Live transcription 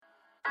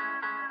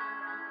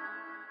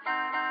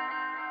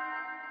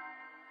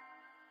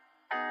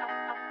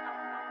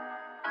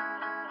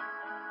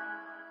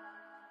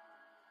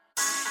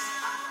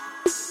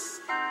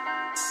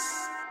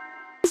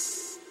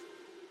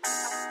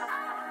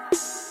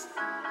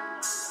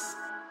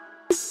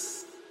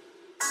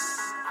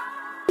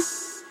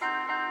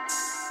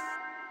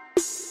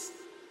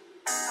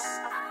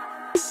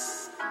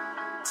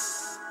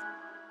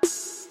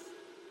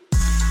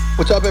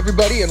What's up,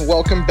 everybody, and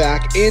welcome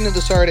back into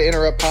the Sorry to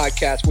Interrupt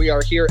podcast. We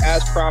are here,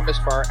 as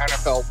promised, for our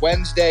NFL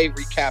Wednesday,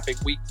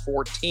 recapping Week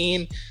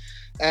 14.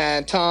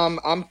 And, Tom,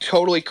 I'm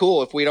totally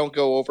cool if we don't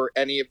go over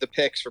any of the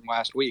picks from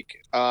last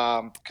week,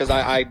 because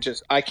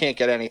I can't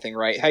get anything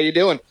right. How you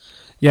doing?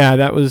 Yeah,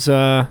 that was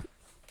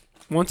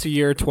once a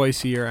year,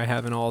 twice a year, I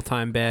have an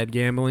all-time bad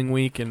gambling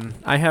week, and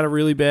I had a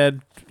really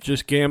bad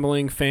just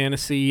gambling,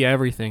 fantasy,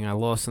 everything. I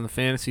lost in the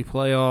fantasy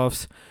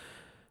playoffs.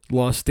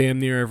 Lost damn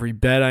near every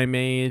bet I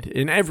made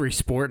in every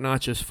sport,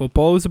 not just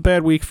football. It was a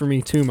bad week for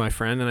me too, my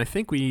friend. And I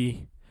think let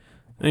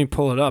me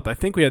pull it up. I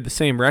think we had the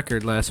same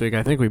record last week.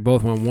 I think we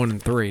both went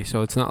 1-3.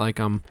 So it's not like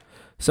I'm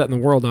setting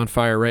the world on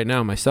fire right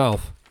now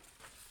myself.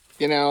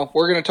 You know,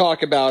 we're going to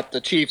talk about the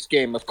Chiefs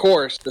game, of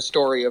course, the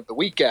story of the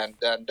weekend.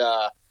 And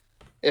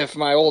if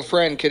my old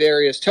friend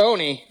Kadarius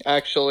Toney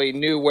actually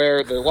knew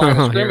where the line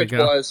of scrimmage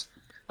was,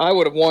 I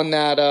would have won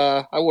that.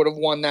 I would have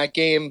won that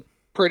game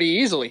pretty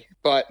easily,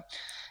 but.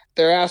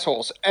 They're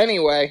assholes.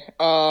 Anyway,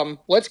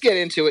 let's get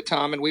into it,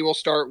 Tom, and we will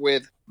start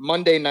with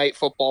Monday Night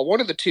Football,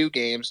 one of the two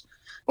games.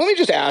 Let me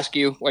just ask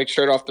you, like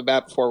straight off the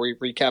bat before we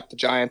recap the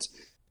Giants,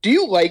 do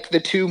you like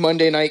the two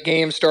Monday night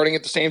games starting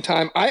at the same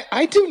time?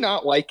 I do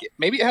not like it.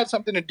 Maybe it had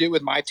something to do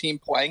with my team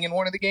playing in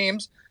one of the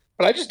games,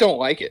 but I just don't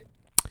like it.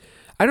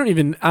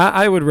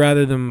 I would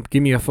rather them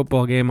give me a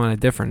football game on a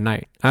different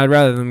night. I'd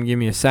rather them give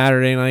me a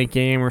Saturday night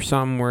game or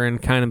something. We're in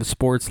kind of a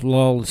sports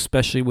lull,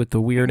 especially with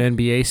the weird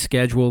NBA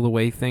schedule, the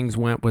way things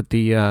went with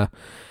the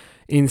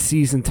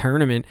in-season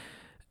tournament.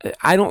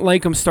 I don't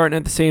like them starting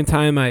at the same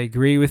time. I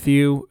agree with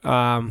you.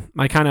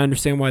 I kind of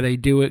understand why they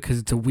do it because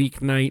it's a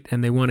weeknight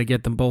and they want to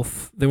get them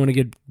both. They want to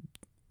get,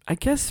 I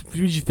guess, would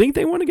you think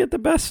they want to get the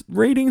best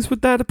ratings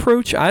with that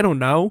approach? I don't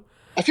know.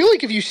 I feel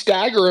like if you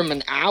stagger them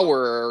an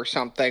hour or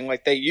something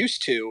like they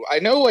used to, I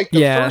know like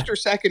the first or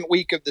second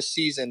week of the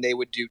season they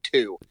would do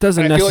two. It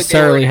doesn't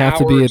necessarily have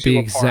to be at the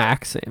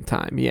exact same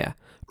time. Yeah.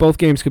 Both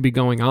games could be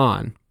going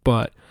on.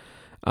 But,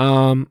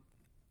 I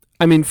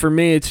mean, for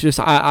me, it's just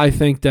I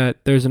think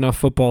that there's enough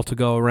football to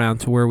go around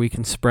to where we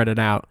can spread it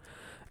out.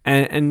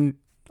 And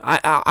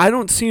I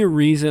don't see a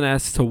reason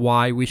as to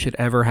why we should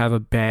ever have a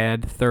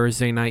bad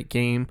Thursday night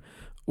game.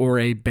 Or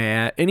any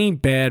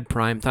bad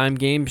primetime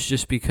games,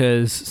 just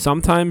because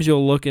sometimes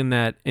you'll look in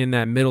that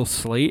middle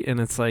slate and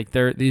it's like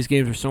these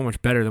games are so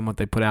much better than what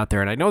they put out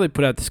there. And I know they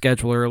put out the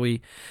schedule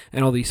early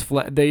and all these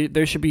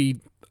there should be,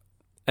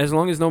 as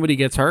long as nobody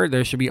gets hurt,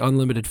 there should be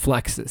unlimited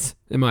flexes,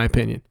 in my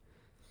opinion.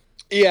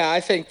 Yeah, I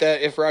think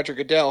that if Roger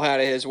Goodell had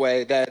it his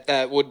way,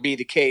 that would be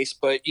the case.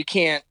 But you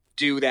can't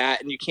do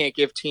that, and you can't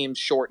give teams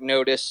short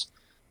notice.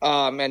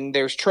 And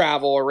there's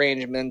travel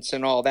arrangements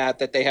and all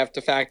that they have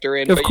to factor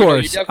in. Of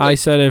course, I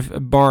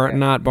said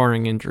not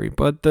barring injury,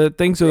 but the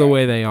things are the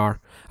way they are.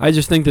 I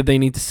just think that they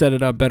need to set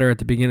it up better at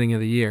the beginning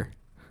of the year.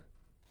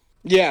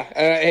 Yeah.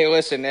 Hey,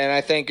 listen, and I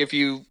think if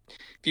you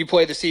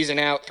play the season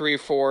out 3 or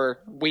 4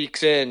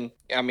 weeks in,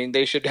 I mean,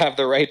 they should have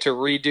the right to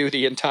redo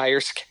the entire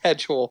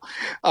schedule.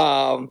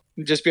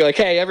 Just be like,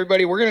 hey,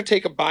 everybody, we're going to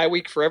take a bye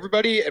week for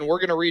everybody, and we're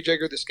going to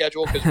rejigger the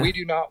schedule because we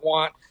do not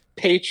want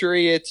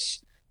Patriots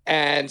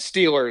and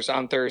Steelers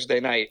on Thursday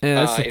night.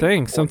 Yeah, that's the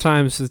thing.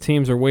 Sometimes the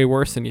teams are way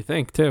worse than you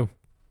think, too.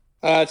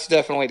 That's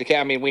definitely the case.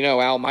 I mean, we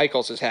know Al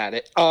Michaels has had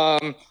it.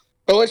 But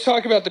let's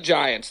talk about the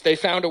Giants. They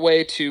found a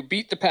way to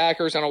beat the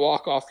Packers on a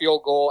walk-off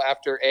field goal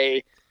after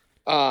a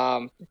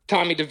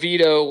Tommy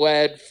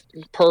DeVito-led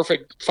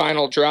perfect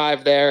final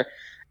drive there.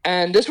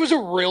 And this was a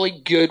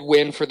really good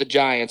win for the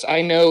Giants.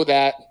 I know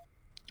that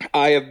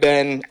I have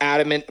been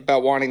adamant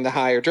about wanting the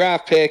higher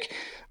draft pick.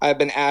 I've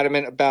been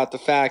adamant about the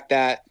fact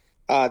that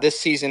this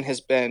season has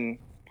been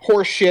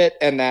horseshit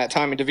and that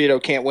Tommy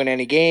DeVito can't win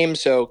any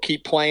games, so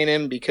keep playing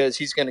him because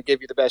he's going to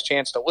give you the best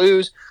chance to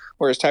lose,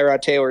 whereas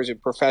Tyrod Taylor is a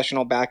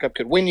professional backup,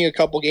 could win you a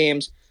couple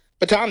games.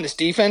 But, Tom, this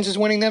defense is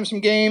winning them some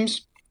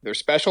games. Their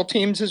special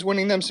teams is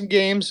winning them some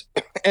games.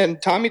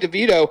 And Tommy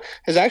DeVito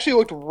has actually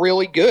looked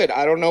really good.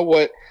 I don't know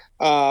what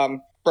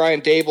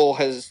Brian Dable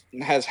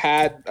has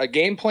had a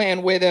game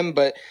plan with him,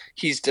 but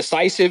he's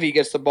decisive. He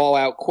gets the ball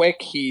out quick.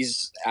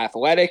 He's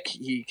athletic.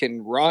 He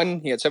can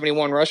run. He had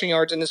 71 rushing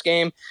yards in this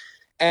game.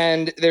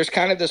 And there's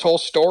kind of this whole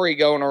story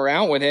going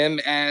around with him,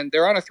 and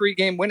they're on a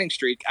 3-game winning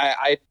streak.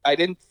 I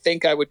didn't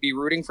think I would be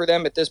rooting for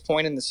them at this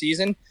point in the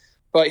season,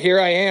 but here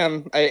I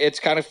am.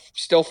 It's kind of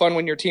still fun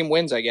when your team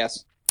wins, I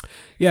guess.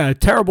 Yeah, a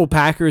terrible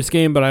Packers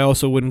game, but I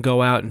also wouldn't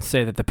go out and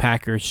say that the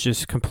Packers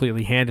just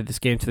completely handed this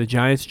game to the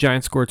Giants.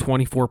 Giants scored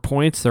 24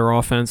 points. Their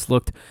offense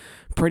looked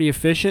pretty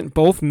efficient.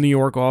 Both New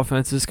York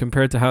offenses,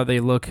 compared to how they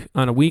look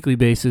on a weekly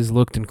basis,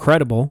 looked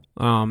incredible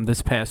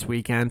this past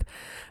weekend.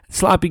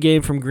 Sloppy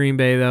game from Green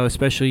Bay, though,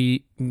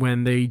 especially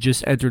when they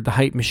just entered the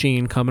hype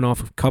machine coming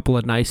off a couple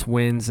of nice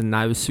wins, and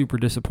I was super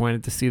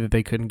disappointed to see that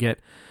they couldn't get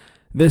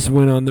this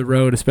win on the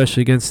road,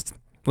 especially against,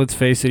 let's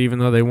face it, even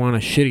though they won a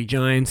shitty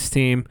Giants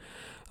team.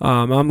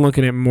 I'm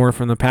looking at more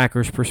from the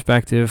Packers'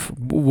 perspective.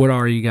 What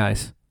are you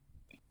guys?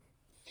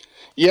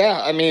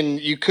 Yeah, I mean,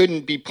 you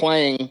couldn't be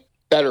playing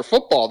better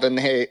football than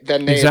they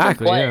exactly, have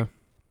been playing.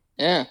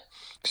 Yeah.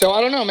 So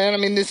I don't know, man. I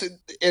mean,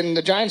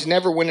 the Giants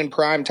never win in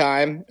prime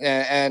time,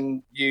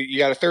 and you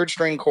got a third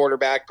string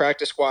quarterback,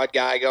 practice squad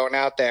guy going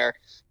out there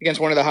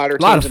against one of the hotter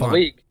teams in the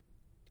league.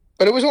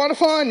 But it was a lot of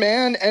fun,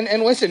 man.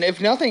 And listen,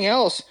 if nothing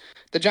else,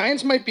 the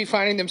Giants might be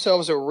finding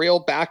themselves a real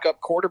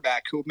backup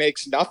quarterback who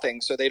makes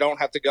nothing, so they don't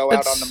have to go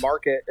out on the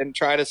market and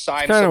try to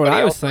sign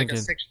somebody else like a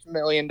 $6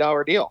 million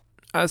deal.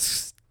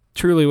 That's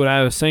truly what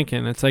I was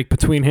thinking. It's like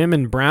between him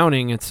and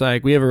Browning, it's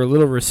like we have a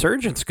little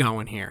resurgence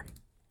going here.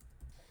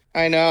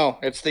 I know.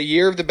 It's the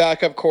year of the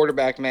backup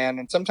quarterback, man,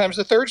 and sometimes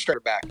the third starter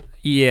back.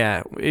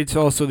 Yeah, it's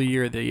also the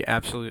year of the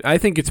absolute. I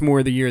think it's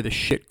more the year of the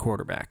shit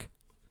quarterback.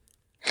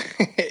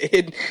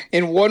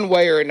 in one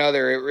way or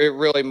another, it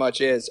really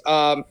much is.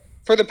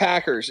 For the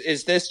Packers,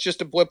 is this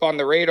just a blip on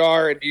the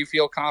radar, and do you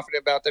feel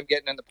confident about them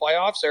getting in the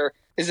playoffs, or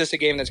is this a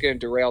game that's going to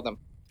derail them?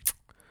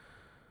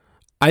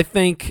 I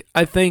think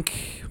they'll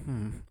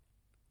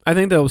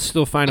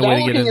still find a way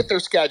to get in. Looking at their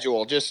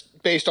schedule,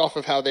 just based off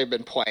of how they've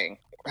been playing,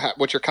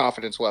 what's your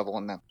confidence level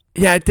in them?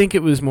 Yeah, I think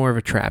it was more of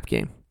a trap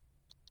game.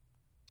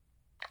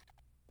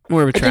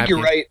 I think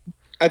you're right.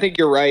 I think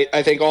you're right.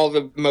 I think all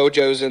the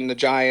mojos in the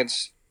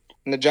Giants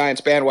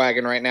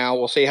bandwagon right now.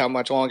 We'll see how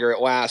much longer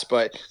it lasts,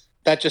 but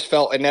that just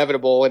felt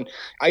inevitable. And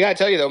I got to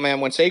tell you, though, man,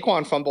 when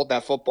Saquon fumbled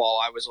that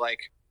football, I was like,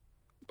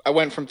 I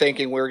went from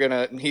thinking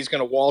he's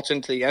going to waltz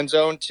into the end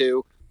zone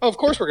to, oh, of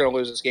course we're going to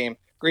lose this game.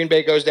 Green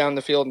Bay goes down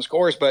the field and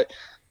scores, but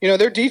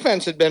their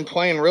defense had been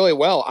playing really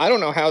well. I don't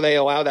know how they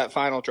allow that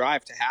final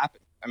drive to happen.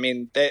 I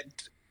mean,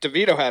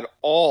 DeVito had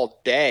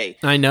all day.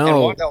 I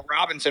know. And Wan'Dale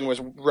Robinson was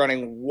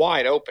running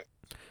wide open.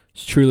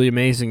 It's truly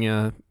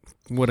amazing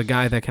what a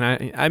guy that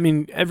can. I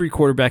mean, every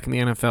quarterback in the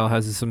NFL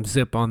has some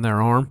zip on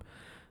their arm.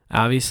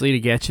 Obviously, to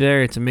get you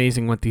there, it's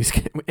amazing what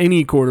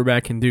any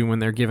quarterback can do when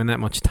they're given that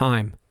much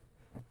time.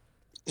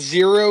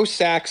 0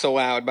 sacks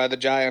allowed by the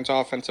Giants'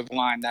 offensive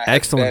line. That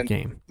excellent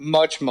game.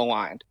 Much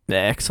maligned. The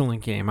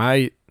excellent game.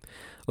 I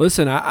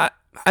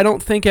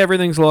don't think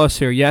everything's lost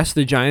here. Yes,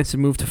 the Giants have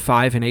moved to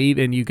 5-8,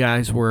 and you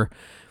guys were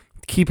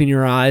keeping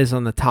your eyes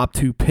on the top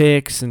 2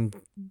 picks, and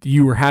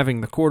you were having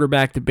the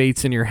quarterback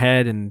debates in your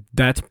head, and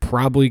that's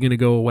probably going to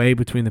go away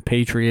between the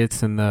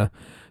Patriots and the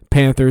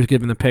Panthers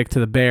giving the pick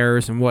to the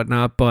Bears and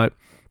whatnot. But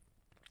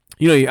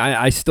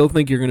I still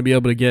think you're going to be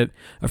able to get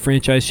a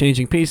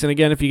franchise-changing piece. And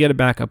again, if you get a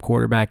backup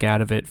quarterback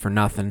out of it for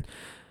nothing,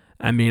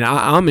 I mean,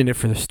 I'm in it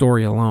for the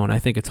story alone. I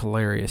think it's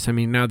hilarious. I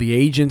mean, now the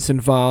agent's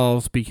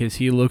involved because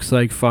he looks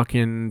like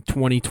fucking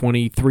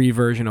 2023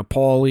 version of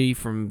Paulie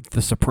from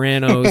The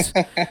Sopranos.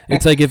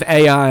 It's like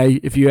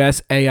if you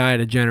ask AI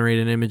to generate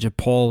an image of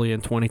Paulie in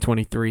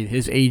 2023,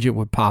 his agent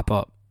would pop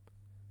up.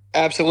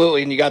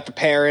 Absolutely, and you got the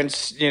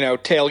parents,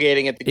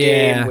 tailgating at the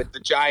game with the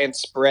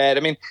Giants spread.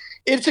 I mean,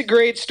 it's a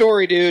great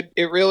story, dude.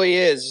 It really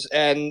is,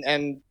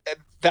 and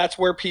that's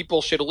where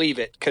people should leave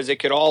it, because it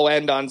could all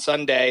end on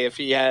Sunday if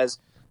he has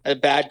a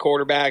bad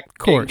quarterback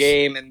in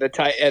game and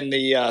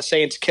the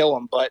Saints kill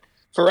him. But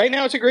for right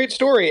now, it's a great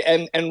story,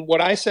 and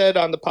what I said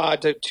on the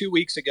pod 2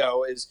 weeks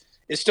ago is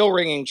still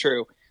ringing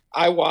true.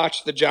 I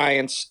watched the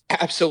Giants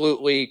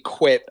absolutely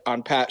quit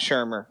on Pat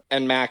Shurmur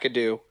and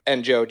McAdoo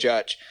and Joe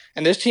Judge.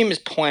 And this team is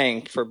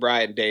playing for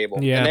Brian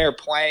Dable. Yeah. And they're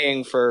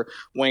playing for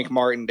Wink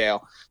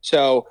Martindale.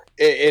 So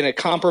in a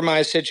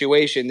compromised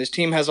situation, this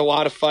team has a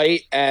lot of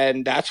fight,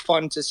 and that's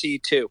fun to see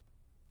too.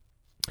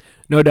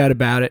 No doubt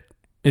about it.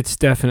 It's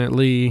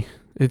definitely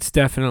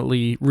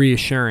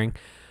reassuring.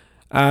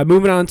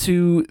 Moving on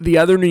to the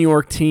other New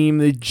York team,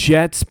 the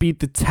Jets beat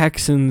the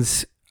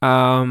Texans.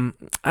 I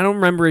don't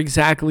remember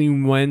exactly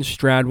when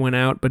Stroud went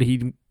out, but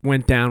he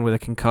went down with a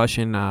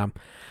concussion.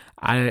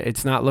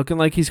 It's not looking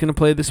like he's going to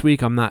play this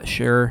week. I'm not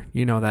sure.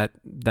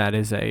 That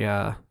is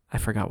I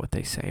forgot what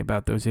they say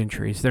about those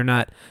injuries. They're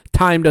not.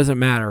 Time doesn't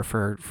matter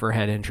for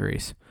head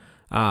injuries.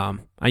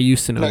 I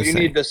used to know. No, you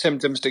need the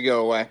symptoms to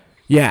go away.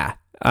 Yeah.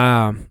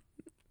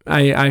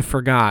 I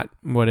forgot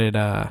what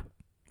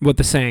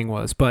the saying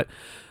was, but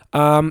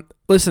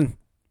listen,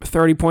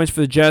 30 points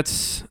for the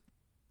Jets.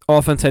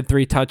 Offense had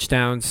 3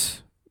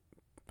 touchdowns.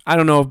 I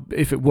don't know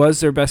if it was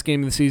their best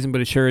game of the season, but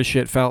it sure as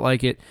shit felt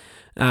like it.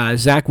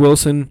 Zach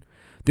Wilson,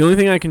 the only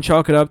thing I can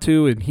chalk it up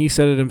to, and he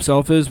said it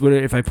himself, is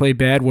if I play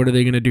bad, what are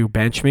they going to do,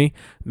 bench me?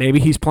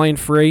 Maybe he's playing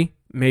free.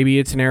 Maybe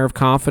it's an air of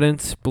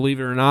confidence. Believe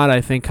it or not,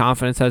 I think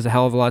confidence has a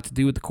hell of a lot to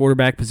do with the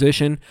quarterback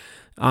position.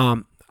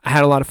 I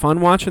had a lot of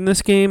fun watching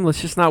this game.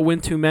 Let's just not win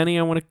too many.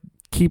 I want to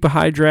keep a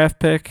high draft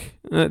pick.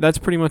 That's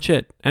pretty much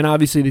it. And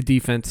obviously the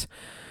defense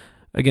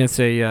against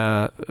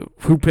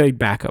who played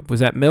backup? Was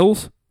that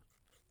Mills?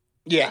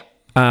 Yeah.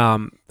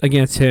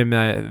 Against him,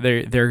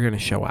 they're going to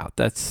show out.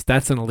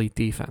 That's an elite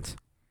defense.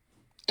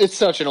 It's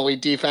such an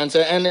elite defense,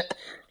 and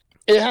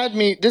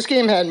this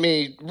game had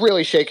me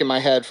really shaking my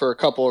head for a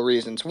couple of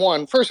reasons.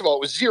 One, first of all,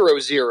 it was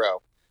 0-0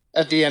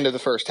 at the end of the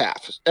first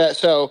half.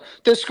 So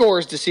this score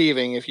is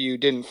deceiving if you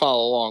didn't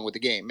follow along with the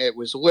game. It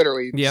was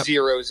literally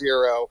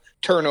 0-0.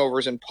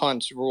 Turnovers and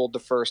punts ruled the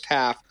first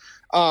half.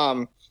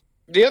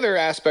 The other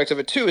aspect of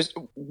it too is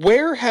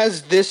where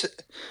has this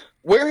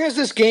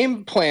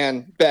game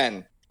plan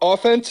been?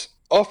 Offense,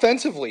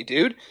 offensively,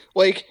 dude.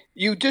 Like,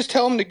 you just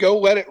tell him to go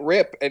let it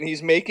rip, and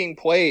he's making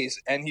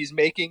plays, and he's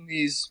making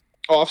these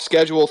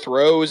off-schedule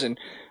throws. And,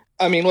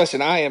 I mean,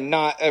 listen, I am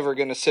not ever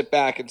going to sit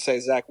back and say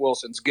Zach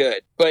Wilson's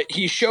good, but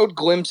he showed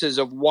glimpses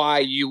of why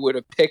you would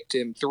have picked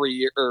him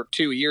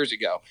 2 years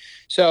ago.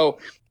 So,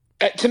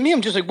 to me,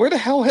 I'm just like, where the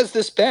hell has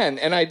this been?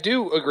 And I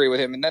do agree with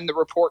him. And then the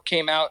report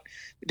came out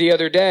the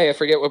other day. I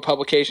forget what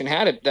publication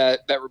had it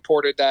that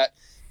reported that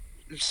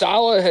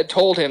Saleh had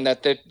told him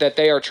that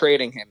they are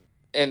trading him,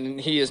 and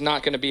he is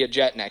not going to be a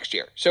Jet next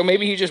year. So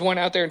maybe he just went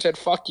out there and said,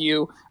 fuck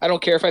you. I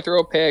don't care if I throw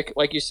a pick.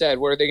 Like you said,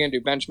 what are they going to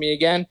do, bench me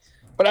again?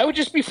 But I would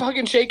just be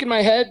fucking shaking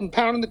my head and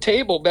pounding the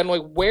table, been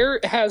like, where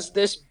has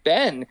this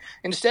been?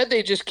 Instead,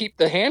 they just keep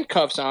the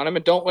handcuffs on him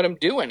and don't let him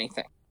do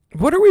anything.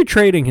 What are we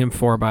trading him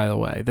for, by the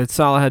way? That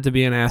Saleh had to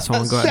be an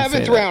asshole and go out and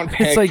say 7th round that.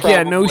 pick. It's like, probably,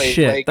 yeah, no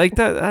shit. Like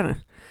that. I don't.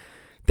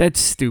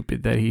 That's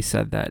stupid that he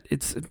said that.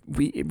 It's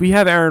we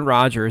have Aaron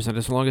Rodgers, and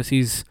as long as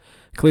he's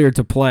cleared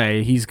to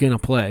play, he's gonna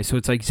play. So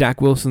it's like Zach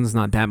Wilson's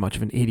not that much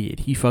of an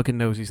idiot. He fucking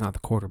knows he's not the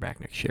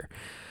quarterback next year.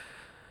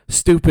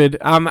 Stupid.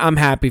 I'm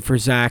happy for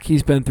Zach.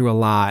 He's been through a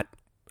lot.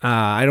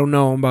 I don't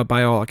know him, but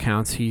by all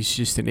accounts, he's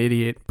just an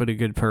idiot, but a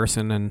good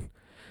person. And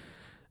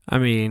I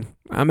mean,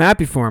 I'm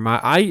happy for him.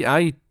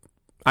 I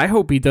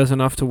hope he does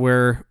enough to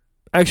where.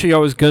 Actually, I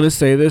was gonna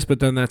say this,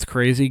 but then that's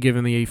crazy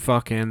given the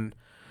fucking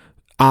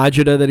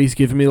agita that he's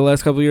given me the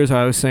last couple of years.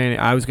 I was going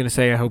to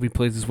say I hope he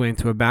plays his way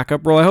into a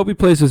backup role. I hope he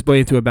plays his way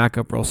into a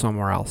backup role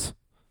somewhere else.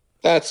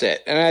 That's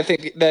it. And I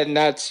think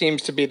that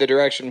seems to be the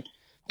direction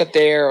that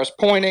the arrow is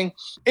pointing.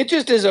 It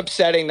just is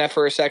upsetting that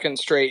for a second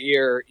straight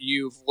year,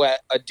 you've let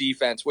a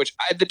defense,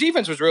 the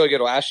defense was really good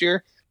last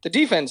year. The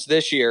defense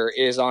this year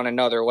is on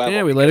another level.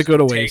 Yeah, we let it go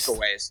to waste.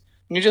 Takeaways.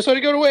 And you just let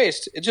it go to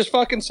waste. It just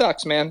fucking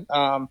sucks, man.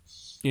 Yeah,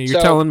 you're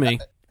telling me.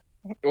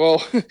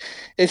 Well,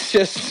 it's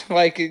just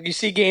like you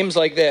see games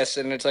like this,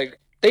 and it's like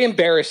they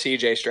embarrass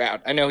C.J.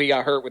 Stroud. I know he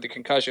got hurt with the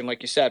concussion,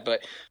 like you said,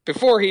 but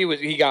before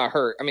he got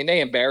hurt, I mean,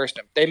 they embarrassed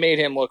him. They made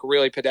him look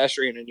really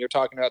pedestrian, and you're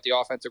talking about the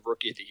offensive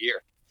rookie of the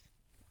year.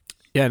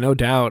 Yeah, no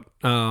doubt.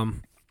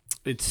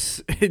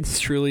 It's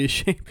truly a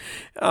shame.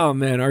 Oh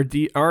man,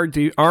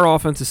 our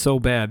offense is so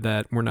bad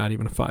that we're not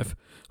even a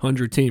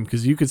 500 team.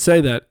 Because you could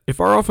say that if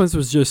our offense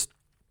was just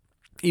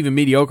even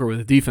mediocre with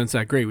a defense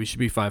that great, we should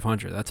be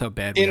 500. That's how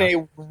bad we are. In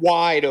a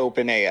wide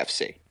open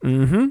AFC.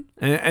 Mm-hmm.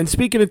 And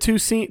speaking of two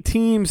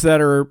teams that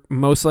are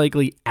most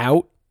likely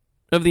out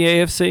of the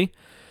AFC,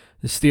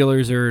 the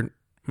Steelers are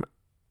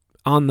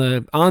on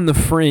the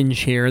fringe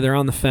here. They're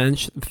on the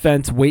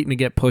fence waiting to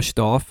get pushed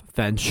off.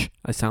 Fence.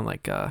 I sound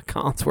like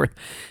Collinsworth.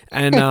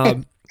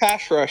 And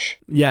pass rush.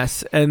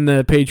 Yes, and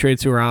the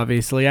Patriots, who are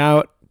obviously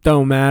out,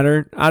 don't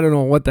matter. I don't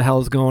know what the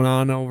hell's going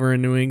on over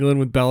in New England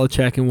with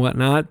Belichick and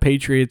whatnot.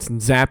 Patriots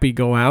and Zappy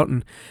go out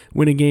and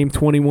win a game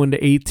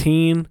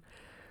 21-18.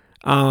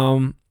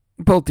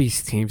 Both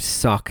these teams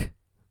suck.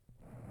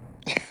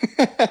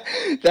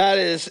 That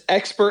is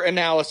expert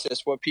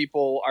analysis, what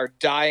people are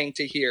dying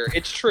to hear.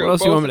 It's true. What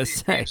else do you want me to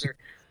say?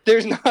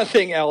 There's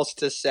nothing else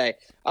to say.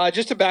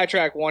 Just to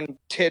backtrack one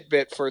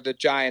tidbit for the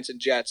Giants and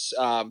Jets,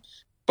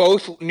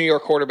 both New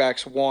York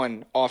quarterbacks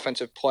won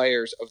Offensive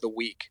Players of the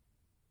Week.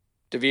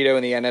 DeVito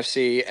in the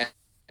NFC.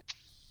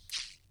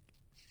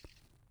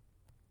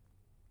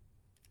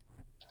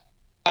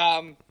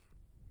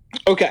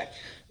 Okay.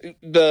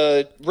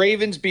 The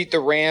Ravens beat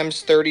the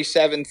Rams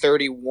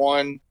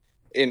 37-31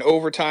 in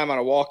overtime on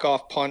a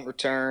walk-off punt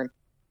return.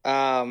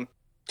 Tom,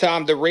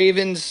 the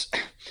Ravens,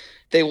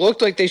 they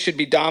looked like they should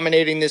be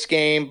dominating this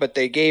game, but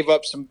they gave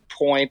up some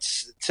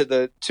points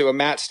to a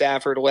Matt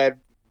Stafford-led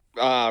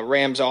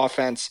Rams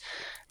offense,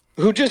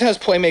 who just has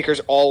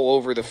playmakers all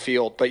over the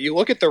field. But you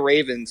look at the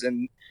Ravens,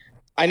 and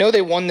I know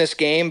they won this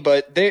game,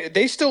 but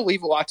they still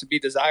leave a lot to be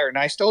desired. And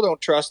I still don't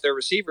trust their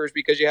receivers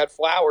because you had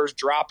Flowers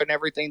dropping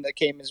everything that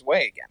came his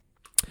way again.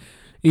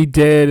 He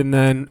did, and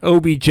then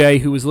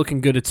OBJ, who was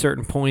looking good at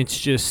certain points,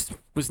 just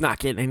was not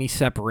getting any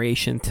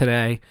separation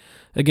today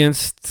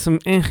against some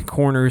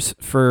corners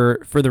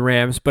for the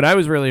Rams. But I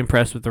was really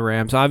impressed with the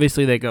Rams.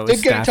 Obviously, they go with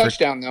Stafford. Did get a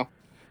touchdown, though.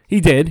 He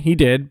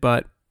did,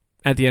 but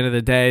at the end of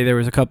the day, there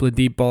was a couple of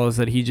deep balls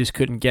that he just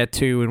couldn't get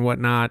to and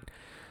whatnot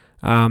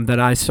that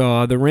I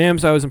saw. The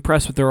Rams, I was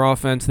impressed with their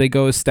offense. They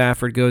go as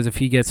Stafford goes. If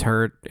he gets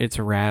hurt, it's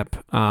a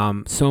wrap.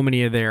 So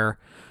many of their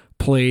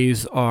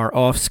plays are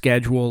off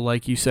schedule,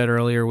 like you said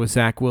earlier, with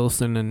Zach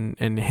Wilson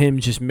and him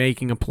just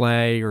making a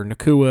play, or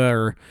Nakua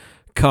or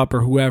Kupp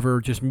or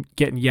whoever just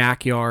getting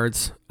yak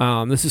yards.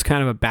 This is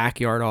kind of a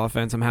backyard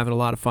offense. I'm having a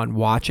lot of fun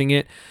watching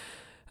it.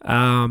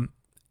 And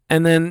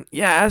then,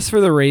 yeah, as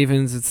for the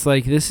Ravens, it's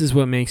like this is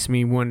what makes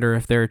me wonder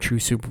if they're a true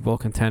Super Bowl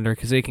contender,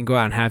 because they can go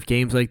out and have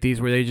games like these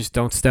where they just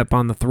don't step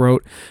on the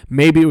throat.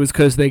 Maybe it was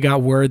because they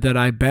got word that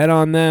I bet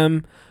on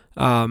them,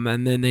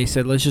 and then they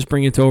said, let's just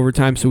bring it to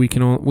overtime so we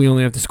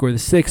only have to score the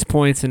 6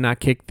 points and not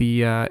kick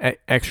the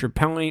extra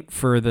point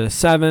for the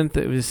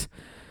 7th.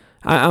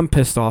 I'm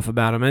pissed off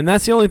about them, and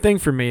that's the only thing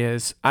for me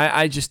is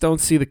I just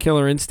don't see the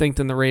killer instinct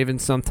in the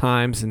Ravens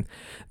sometimes, and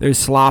there's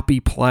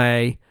sloppy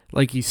play,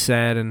 like you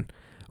said, and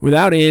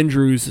without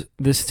Andrews,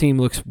 this team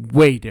looks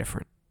way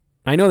different.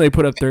 I know they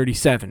put up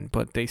 37,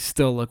 but they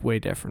still look way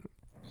different.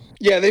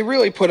 Yeah, they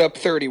really put up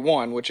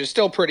 31, which is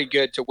still pretty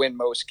good to win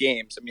most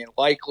games. I mean,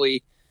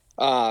 Likely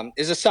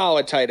is a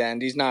solid tight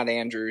end. He's not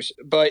Andrews.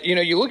 But,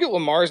 you look at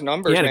Lamar's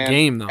numbers, man. He had a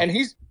game, though. And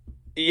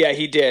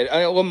he did.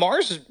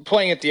 Lamar's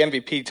playing at the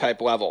MVP type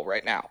level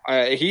right now.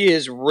 He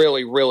is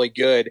really, really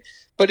good.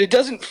 But it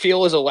doesn't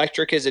feel as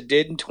electric as it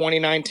did in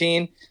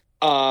 2019.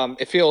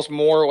 It feels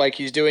more like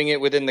he's doing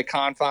it within the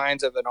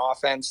confines of an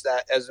offense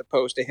that, as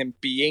opposed to him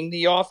being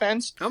the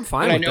offense. I'm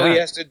fine with that. I know he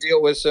has to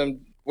deal with some.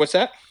 What's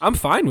that? I'm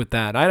fine with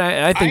that.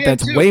 I think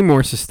that's way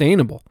more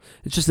sustainable.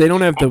 It's just they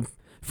don't have the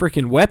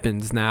freaking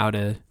weapons now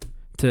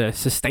to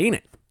sustain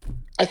it.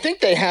 I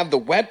think they have the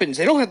weapons.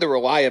 They don't have the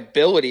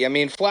reliability. I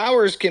mean,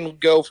 Flowers can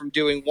go from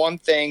doing one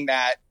thing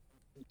that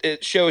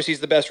it shows he's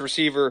the best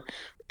receiver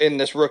in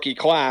this rookie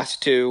class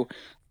to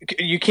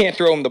you can't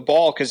throw him the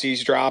ball because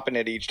he's dropping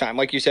it each time.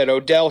 Like you said,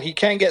 Odell, he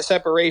can get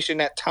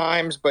separation at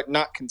times, but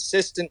not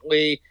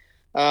consistently.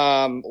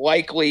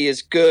 Likely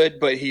is good,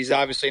 but he's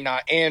obviously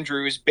not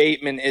Andrews.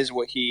 Bateman is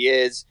what he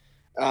is.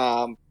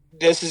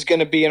 This is going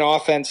to be an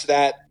offense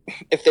that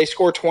if they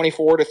score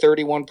 24 to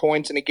 31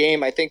 points in a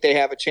game, I think they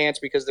have a chance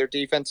because their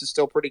defense is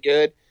still pretty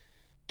good.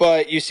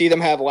 But you see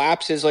them have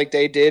lapses like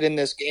they did in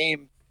this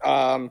game,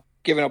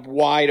 giving up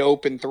wide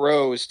open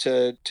throws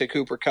to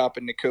Cooper Kupp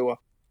and Nacua.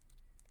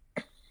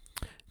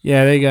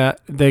 Yeah,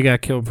 they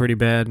got killed pretty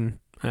bad, and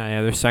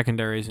their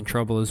secondary is in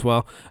trouble as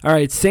well. All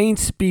right,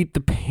 Saints beat the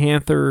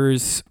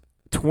Panthers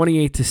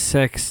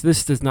 28-6.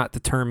 This does not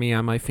deter me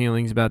on my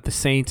feelings about the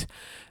Saints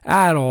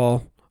at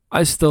all.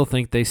 I still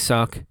think they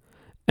suck.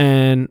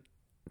 And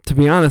to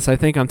be honest, I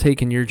think I'm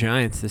taking your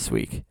Giants this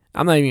week.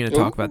 I'm not even going to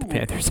talk about the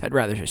Panthers. I'd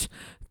rather just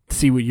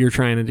see what you're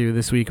trying to do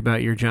this week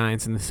about your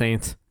Giants and the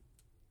Saints.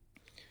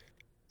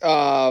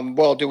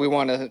 Well, do we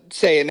want to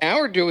say it now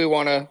or do we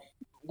want to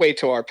wait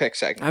till our pick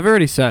segment? I've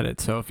already said it,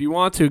 so if you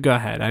want to, go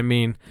ahead. I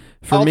mean,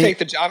 I'm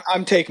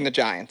taking the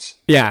Giants.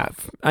 Yeah,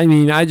 I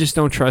mean, I just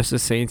don't trust the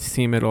Saints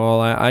team at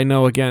all. I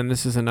know, again,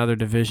 this is another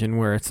division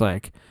where it's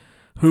like,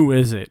 who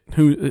is it?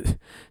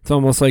 It's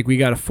almost like we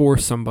got to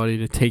force somebody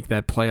to take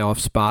that playoff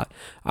spot.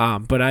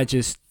 But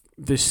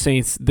this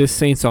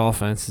Saints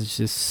offense is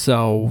just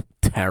so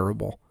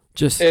terrible.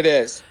 It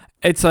is.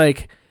 It's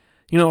like,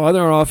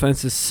 other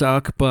offenses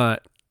suck,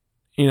 but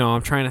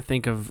I'm trying to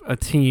think of a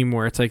team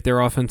where it's like their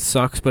offense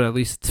sucks, but at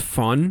least it's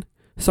fun.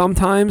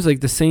 Sometimes,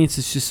 like the Saints,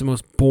 is just the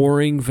most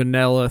boring,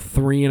 vanilla,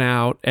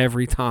 3-and-out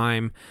every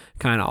time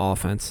kind of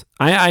offense.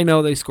 I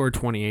know they scored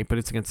 28, but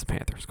it's against the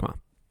Panthers. Come on.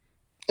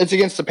 It's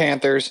against the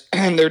Panthers,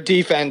 and their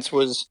defense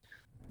was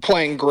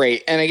playing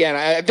great. And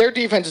again, their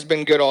defense has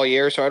been good all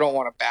year, so I don't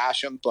want to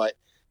bash them. But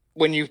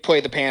when you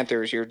play the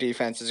Panthers, your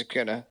defense is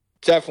going to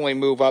definitely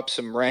move up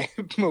the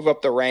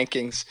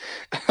rankings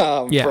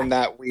from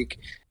that week.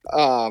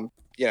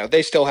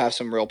 They still have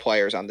some real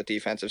players on the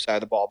defensive side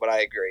of the ball, but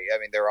I agree. I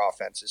mean, their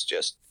offense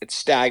is it's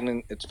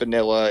stagnant, it's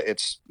vanilla,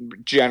 it's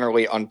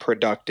generally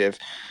unproductive.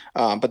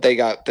 But they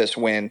got this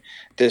win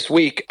this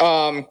week.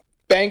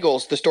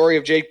 Bengals, the story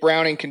of Jake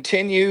Browning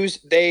continues.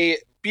 They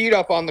beat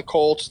up on the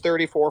Colts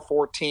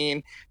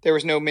 34-14. There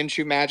was no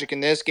Minshew magic in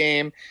this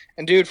game.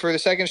 And dude, for the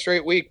second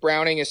straight week,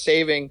 Browning is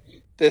saving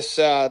this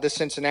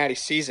Cincinnati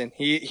season.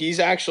 He's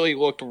actually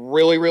looked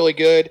really, really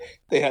good.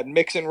 They had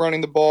Mixon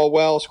running the ball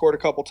well, scored a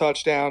couple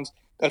touchdowns.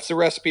 That's the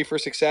recipe for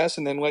success,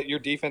 and then let your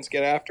defense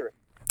get after it.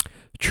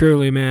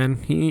 Truly,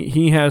 man.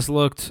 He has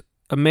looked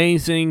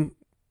amazing,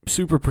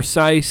 super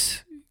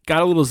precise,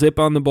 got a little zip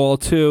on the ball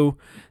too.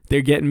 They're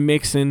getting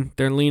Mixon.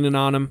 They're leaning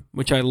on him,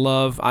 which I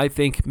love. I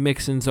think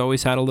Mixon's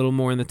always had a little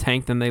more in the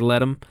tank than they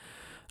let him.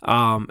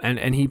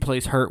 And he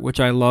plays hurt, which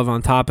I love.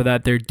 On top of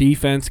that, their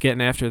defense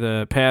getting after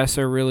the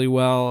passer really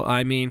well.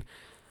 I mean,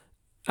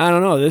 I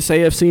don't know. This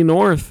AFC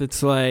North,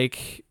 it's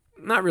like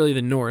not really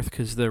the North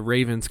because the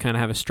Ravens kind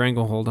of have a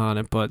stranglehold on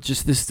it, but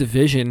just this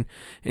division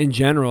in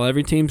general.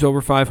 Every team's over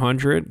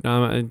 500.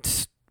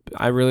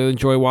 I really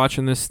enjoy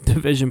watching this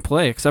division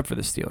play, except for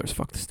the Steelers.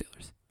 Fuck the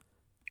Steelers.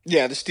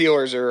 Yeah, the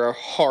Steelers are a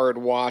hard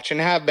watch and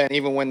have been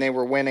even when they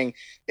were winning.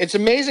 It's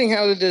amazing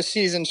how this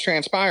season's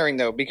transpiring,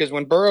 though, because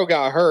when Burrow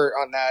got hurt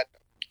on that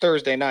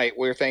Thursday night,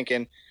 we were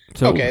thinking,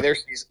 okay,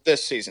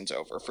 this season's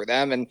over for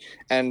them,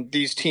 and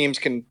these teams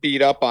can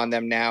beat up on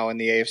them now in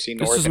the AFC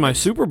North. This is my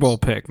Super Bowl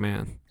pick,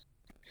 man.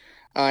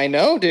 I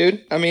know,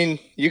 dude. I mean,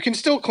 you can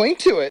still cling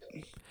to it.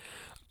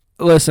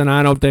 Listen,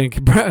 I don't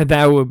think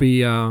that would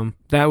be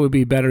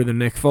better than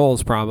Nick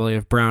Foles probably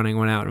if Browning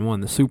went out and won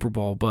the Super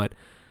Bowl, but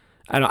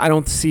I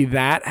don't see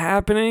that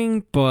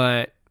happening,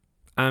 but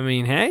I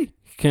mean, hey,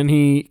 can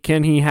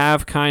he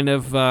have kind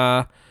of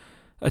a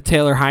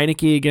Taylor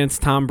Heineke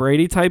against Tom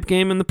Brady type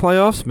game in the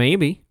playoffs?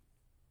 Maybe.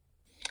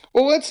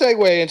 Well, let's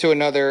segue into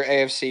another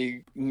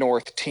AFC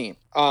North team.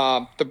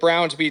 The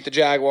Browns beat the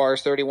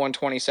Jaguars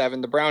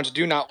 31-27. The Browns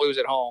do not lose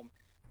at home,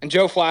 and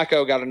Joe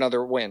Flacco got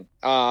another win.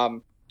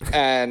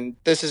 And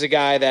this is a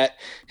guy that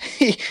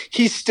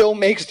he still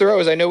makes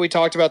throws. I know we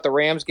talked about the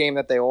Rams game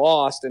that they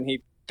lost, and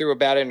he threw a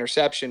bad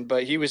interception,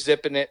 but he was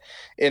zipping it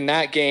in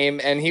that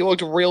game, and he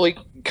looked really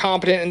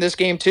competent in this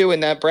game too.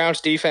 And that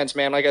Browns defense,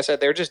 man, like I said,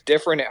 they're just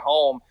different at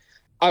home.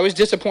 I was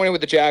disappointed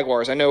with the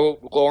Jaguars. I know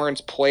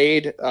Lawrence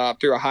played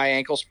through a high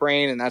ankle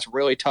sprain, and that's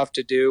really tough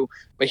to do,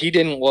 but he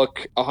didn't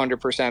look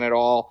 100% at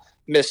all.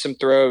 Missed some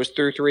throws,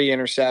 threw 3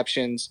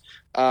 interceptions.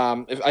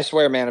 I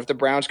swear, man, if the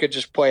Browns could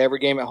just play every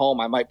game at home,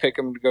 I might pick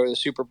them to go to the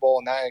Super Bowl,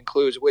 and that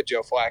includes with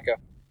Joe Flacco.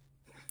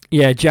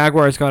 Yeah,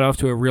 Jaguars got off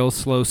to a real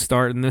slow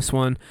start in this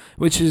one,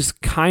 which is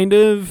kind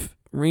of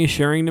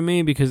reassuring to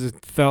me because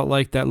it felt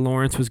like that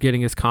Lawrence was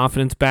getting his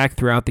confidence back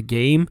throughout the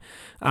game,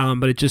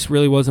 but it just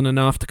really wasn't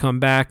enough to come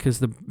back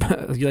because,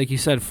 like you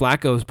said,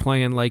 Flacco was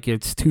playing like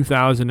it's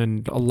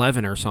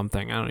 2011 or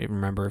something. I don't even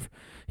remember if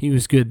he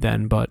was good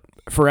then, but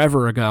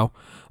forever ago.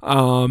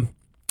 For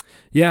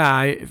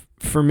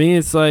me,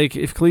 it's like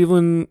if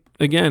Cleveland,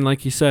 again,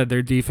 like you said,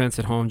 their defense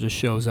at home just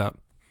shows up.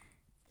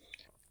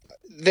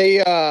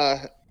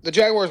 The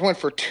Jaguars went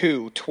for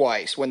 2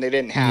 twice when they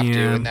didn't have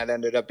to, and that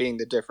ended up being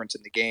the difference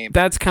in the game.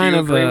 That's kind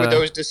of agree with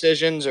those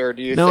decisions, or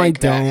do you think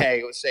that,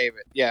 hey, let's save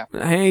it? Yeah.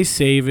 Hey,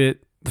 save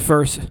it. The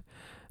first,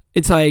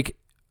 it's like,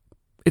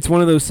 it's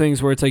one of those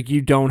things where it's like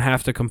you don't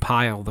have to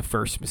compile the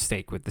first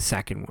mistake with the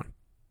second one.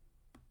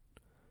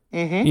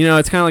 Mm-hmm. You know,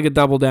 it's kind of like a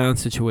double down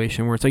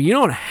situation where it's like you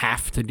don't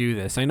have to do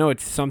this. I know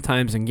it's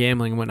sometimes in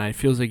gambling when it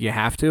feels like you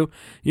have to.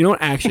 You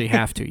don't actually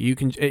have to. You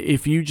can,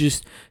 if you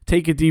just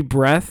take a deep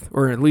breath,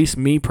 or at least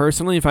me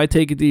personally, if I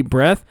take a deep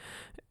breath,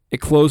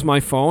 close my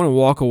phone and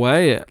walk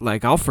away,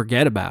 like I'll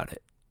forget about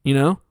it. You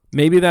know,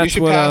 maybe that's you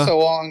should what. Pass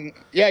along.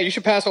 Yeah, you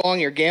should pass along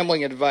your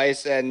gambling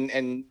advice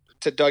and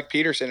to Doug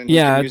Peterson. And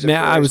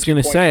I was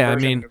going to say. I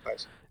mean.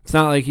 It's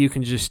not like you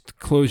can just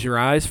close your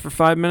eyes for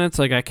 5 minutes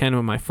like I can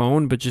with my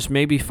phone, but just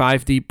maybe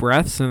 5 deep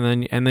breaths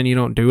and then you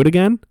don't do it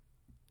again.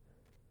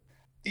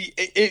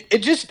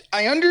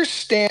 I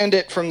understand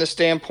it from the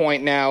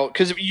standpoint now,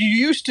 because you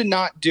used to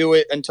not do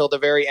it until the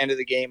very end of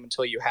the game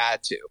until you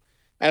had to.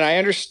 And I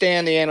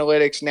understand the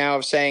analytics now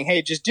of saying,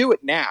 hey, just do it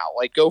now.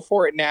 Like, go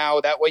for it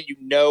now. That way you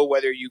know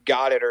whether you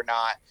got it or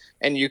not,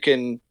 and you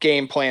can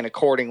game plan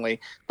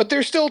accordingly. But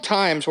there's still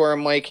times where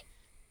I'm like,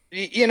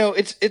 you know,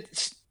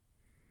 it's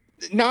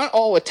not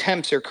all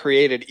attempts are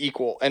created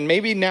equal, and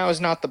maybe now is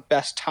not the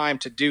best time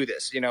to do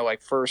this. You know, like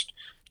first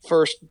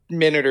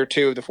minute or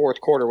 2 of the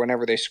fourth quarter,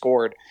 whenever they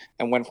scored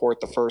and went for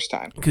it the first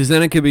time. Because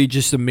then it could be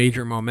just a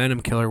major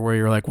momentum killer where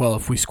you're like, well,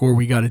 if we score,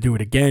 we got to do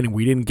it again, and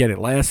we didn't get it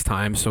last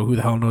time, so who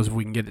the hell knows if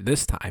we can get it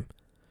this time?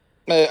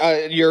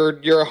 You're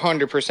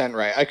 100%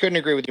 right. I couldn't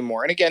agree with you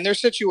more. And again,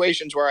 there's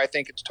situations where I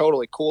think it's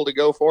totally cool to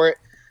go for it,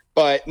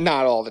 but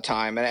not all the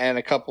time. And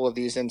a couple of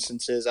these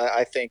instances,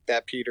 I think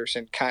that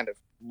Peterson kind of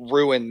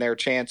ruin their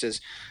chances.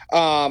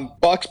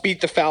 Bucks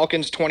beat the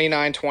Falcons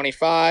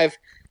 29-25.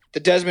 The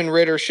Desmond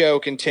Ridder show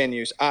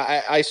continues.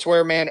 I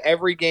swear, man,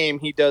 every game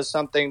he does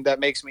something that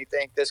makes me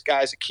think this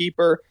guy's a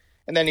keeper,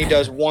 and then he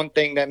does one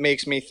thing that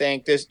makes me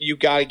think this. You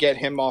got to get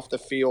him off the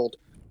field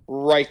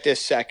right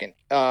this second.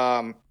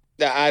 I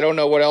don't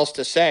know what else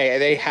to say.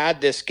 They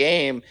had this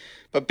game,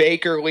 but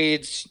Baker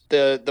leads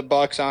the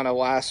Bucks on a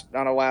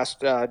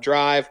last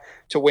drive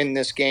to win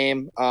this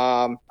game.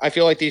 I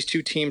feel like these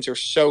two teams are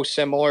so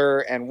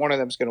similar, and one of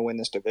them is going to win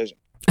this division.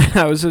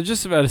 I was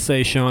just about to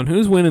say, Sean,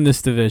 who's winning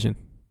this division?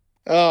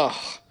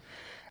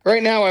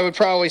 Right now I would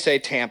probably say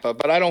Tampa,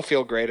 but I don't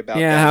feel great about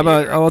that. Yeah, how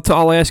about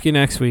I'll ask you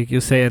next week.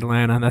 You'll say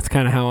Atlanta. That's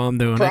kind of how I'm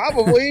doing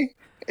probably.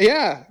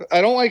 Yeah,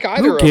 I don't like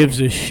either of them. Who gives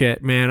a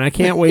shit, man? I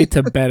can't wait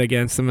to bet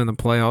against them in the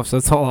playoffs.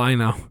 That's all I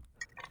know.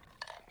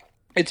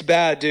 It's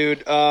bad,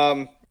 dude.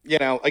 You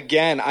know,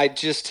 again, I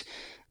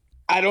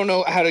don't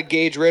know how to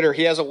gauge Ridder.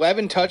 He has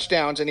 11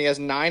 touchdowns and he has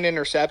 9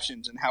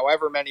 interceptions and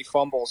however many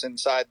fumbles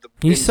inside the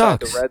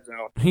red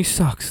zone. He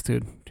sucks,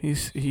 dude.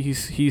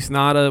 He's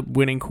not a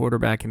winning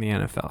quarterback in the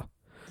NFL.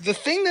 The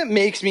thing that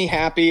makes me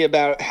happy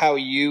about how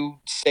you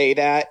say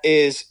that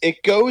is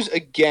it goes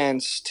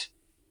against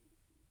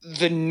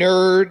the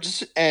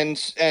nerds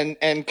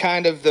and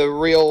kind of the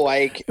real but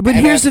NFL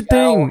here's the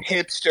thing,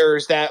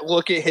 hipsters that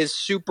look at his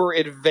super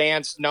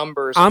advanced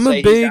numbers and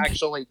say he's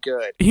actually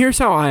good. Here's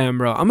how I am,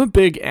 bro. I'm a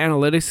big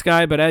analytics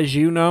guy, but as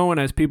you know, and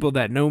as people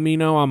that know me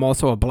know, I'm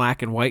also a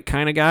black and white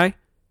kind of guy.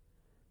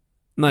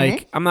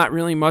 Like, I'm not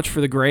really much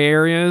for the gray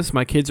areas.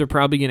 My kids are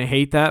probably going to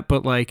hate that,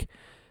 but like,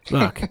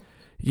 look,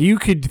 you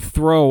could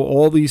throw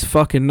all these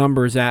fucking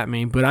numbers at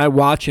me, but I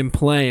watch him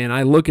play and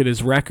I look at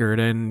his record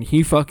and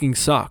he fucking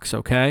sucks,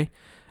 okay?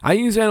 I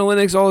use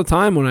analytics all the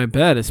time when I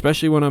bet,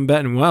 especially when I'm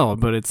betting well,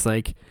 but it's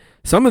like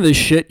some of this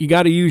shit you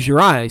got to use your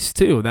eyes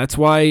too. That's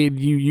why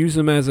you use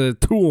them as a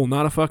tool,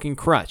 not a fucking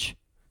crutch.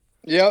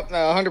 Yep,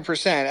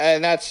 100%.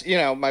 And that's, you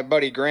know, my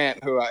buddy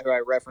Grant, who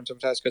I reference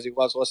sometimes because he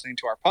loves listening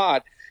to our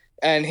pod.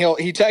 And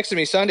he texted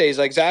me Sunday. He's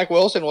like, Zach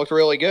Wilson looked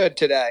really good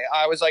today.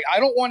 I was like, I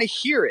don't want to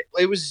hear it.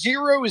 It was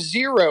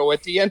 0-0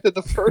 at the end of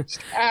the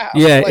first half.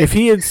 Yeah, if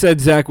he had said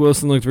Zach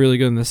Wilson looked really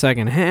good in the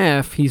second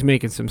half, he's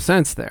making some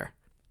sense there.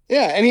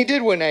 Yeah, and he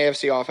did win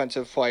AFC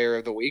Offensive Player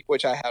of the Week,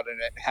 which I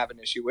have an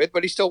issue with,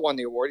 but he still won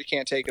the award. You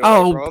can't take it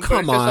away from him. Oh,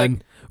 come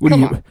on.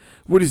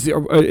 What is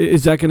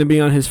is that going to be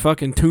on his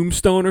fucking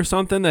tombstone or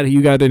something that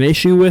you got an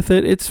issue with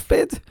it? It's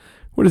fit.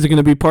 What is it going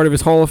to be part of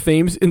his Hall of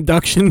Fame's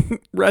induction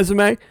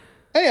resume?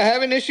 Hey, I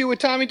have an issue with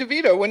Tommy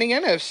DeVito winning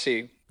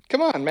NFC.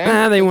 Come on,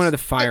 man. They wanted to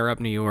fire up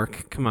New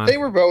York. Come on. They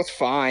were both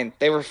fine.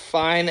 They were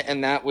fine,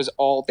 and that was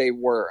all they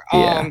were.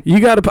 Yeah, you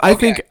got to. I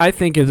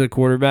think as a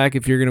quarterback,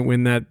 if you're going to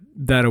win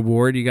that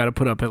award, you got to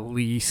put up at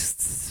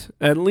least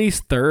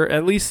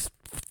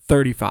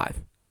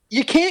 35.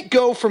 You can't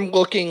go from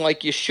looking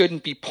like you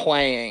shouldn't be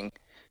playing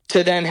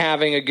to then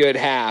having a good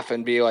half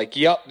and be like,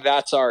 "Yep,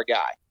 that's our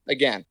guy."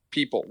 Again,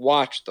 people,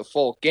 watch the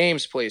full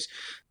games, please.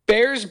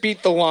 Bears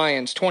beat the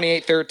Lions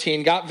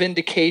 28-13, got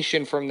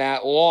vindication from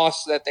that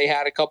loss that they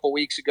had a couple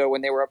weeks ago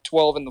when they were up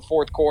 12 in the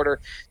fourth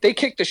quarter. They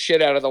kicked the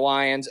shit out of the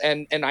Lions,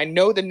 and I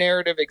know the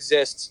narrative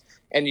exists,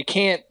 and you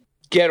can't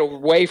get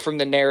away from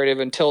the narrative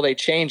until they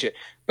change it.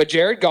 But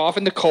Jared Goff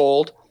in the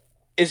cold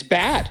is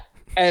bad.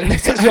 And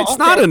it's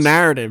not a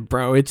narrative,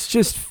 bro. It's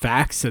just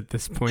facts at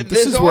this point.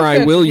 This is where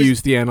I will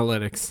use the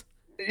analytics.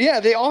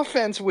 Yeah, the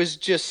offense was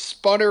just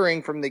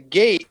sputtering from the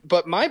gate.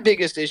 But my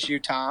biggest issue,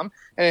 Tom,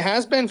 and it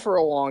has been for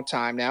a long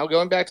time now,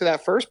 going back to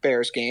that first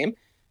Bears game,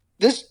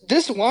 this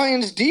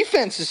Lions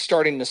defense is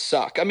starting to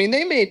suck. I mean,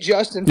 they made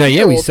Justin Fields.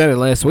 Yeah, we said it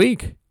last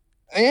week.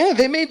 Yeah,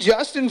 they made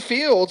Justin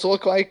Fields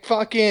look like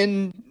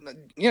fucking,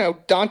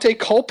 Dante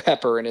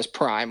Culpepper in his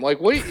prime. Like,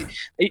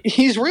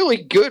 he's really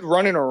good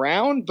running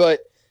around, but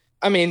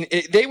I mean,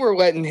 they were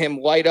letting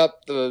him light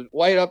up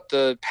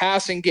the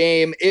passing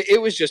game.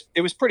 It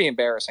was pretty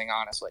embarrassing,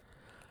 honestly.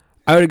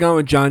 I would have gone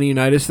with Johnny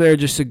Unitas there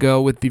just to go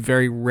with the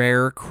very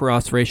rare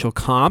cross-racial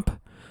comp.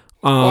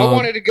 I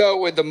wanted to go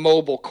with the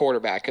mobile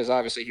quarterback because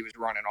obviously he was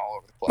running all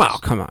over the place. Wow,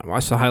 come on.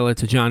 Watch the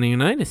highlights of Johnny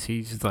Unitas.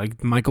 He's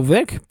like Michael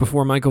Vick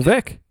before Michael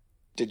Vick.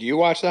 Did you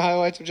watch the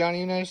highlights of Johnny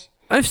Unitas?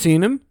 I've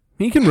seen him.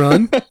 He can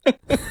run.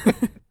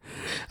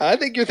 I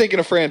think you're thinking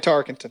of Fran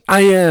Tarkenton.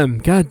 I am.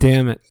 God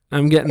damn it.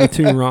 I'm getting the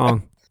two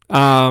wrong.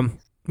 But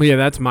yeah,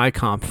 that's my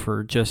comp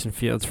for Justin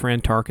Fields,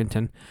 Fran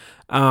Tarkenton.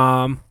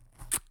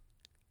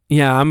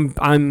 Yeah,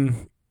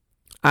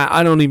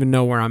 I don't even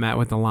know where I'm at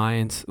with the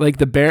Lions. Like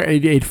the Bear,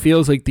 it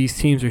feels like these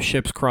teams are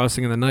ships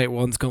crossing in the night.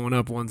 One's going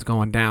up, one's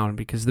going down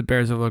because the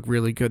Bears have looked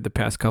really good the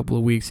past couple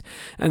of weeks,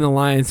 and the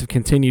Lions have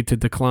continued to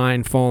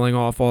decline, falling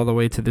off all the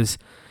way to this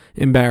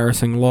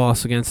embarrassing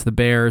loss against the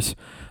Bears.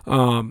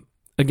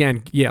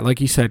 Again, yeah,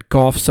 like you said,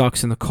 Goff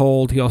sucks in the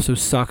cold. He also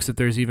sucks that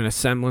there's even a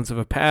semblance of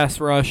a pass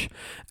rush,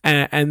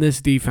 and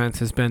this defense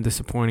has been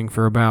disappointing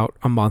for about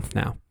a month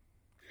now.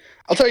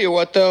 I'll tell you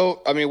what,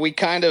 though. I mean, we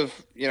kind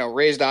of,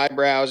 raised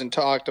eyebrows and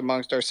talked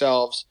amongst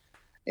ourselves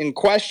in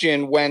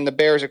question when the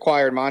Bears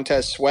acquired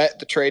Montez Sweat at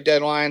the trade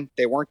deadline.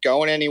 They weren't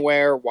going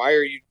anywhere. Why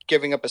are you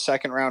giving up a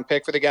second-round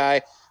pick for the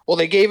guy? Well,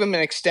 they gave him an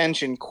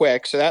extension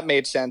quick, so that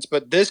made sense.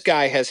 But this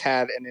guy has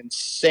had an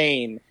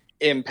insane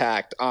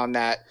impact on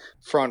that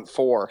front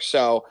four.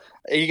 So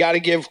you got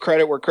to give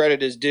credit where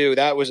credit is due.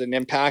 That was an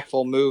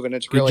impactful move, and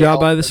it's really good job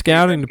by the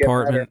scouting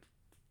department.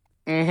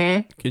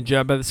 Mm-hmm. Good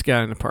job by the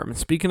scouting department.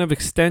 Speaking of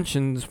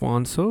extensions,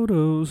 Juan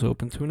Soto's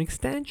open to an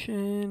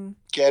extension.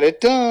 Get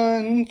it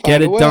done.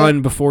 Get it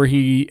done before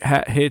he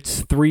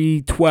hits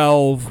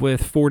 312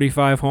 with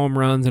 45 home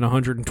runs and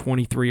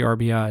 123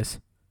 RBIs.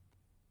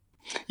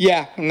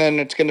 Yeah, and then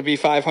it's going to be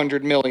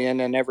 $500 million,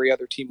 and every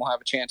other team will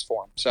have a chance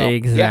for him. So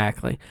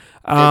exactly.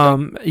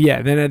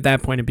 Yeah. Then at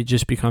that point, it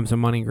just becomes a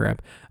money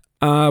grab.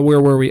 Where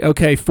were we?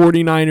 Okay,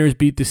 49ers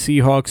beat the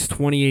Seahawks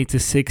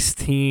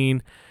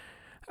 28-16.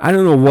 I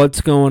don't know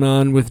what's going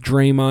on with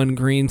Draymond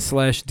Green /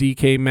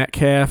 DK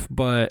Metcalf,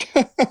 but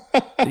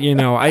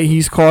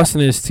he's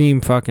costing his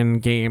team fucking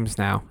games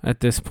now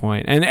at this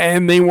point.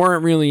 And they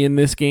weren't really in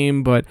this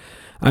game, but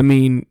I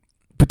mean,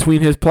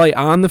 between his play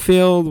on the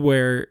field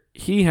where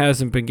he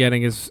hasn't been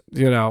getting his,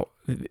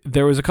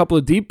 there was a couple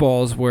of deep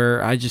balls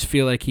where I just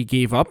feel like he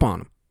gave up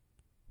on him.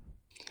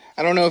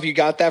 I don't know if you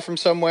got that from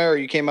somewhere or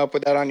you came up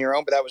with that on your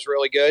own, but that was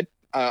really good.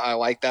 I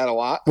like that a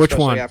lot. Which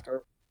one?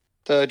 After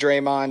the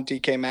Draymond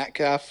DK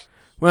Metcalf.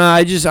 Well,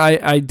 I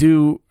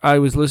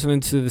was listening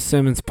to the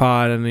Simmons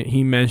pod and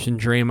he mentioned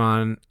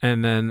Draymond,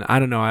 and then I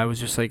don't know, I was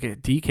just like,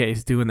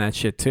 DK's doing that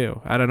shit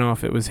too. I don't know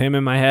if it was him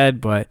in my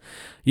head, but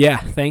yeah,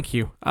 thank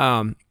you.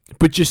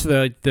 But just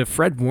the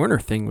Fred Warner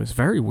thing was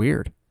very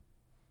weird.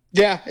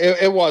 Yeah,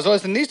 it was.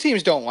 Listen, these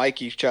teams don't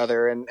like each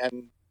other, and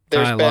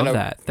there's I been love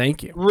that.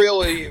 Thank you.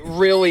 Really,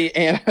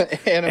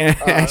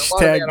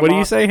 hashtag. What do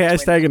you say?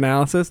 Hashtag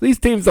analysis. These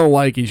teams don't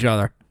like each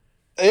other.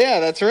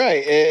 Yeah, that's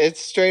right. It's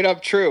straight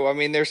up true. I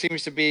mean, there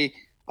seems to be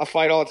a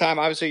fight all the time.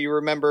 Obviously, you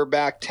remember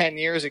back 10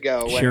 years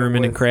ago.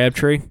 Sherman and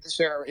Crabtree.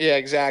 Yeah,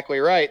 exactly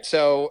right.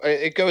 So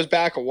it goes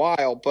back a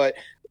while. But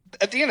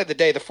at the end of the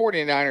day, the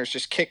 49ers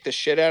just kicked the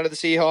shit out of the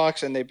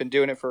Seahawks, and they've been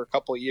doing it for a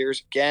couple of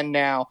years again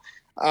now.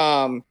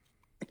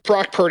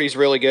 Brock Purdy's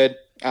really good.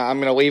 I'm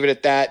going to leave it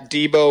at that.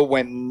 Debo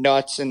went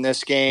nuts in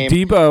this game.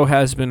 Debo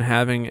has been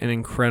having an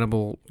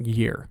incredible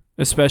year,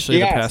 especially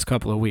the past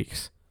couple of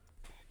weeks.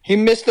 He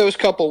missed those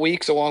couple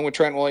weeks along with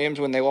Trent Williams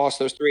when they lost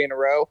those 3 in a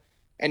row.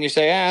 And you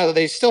say,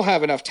 they still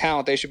have enough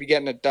talent. They should be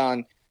getting it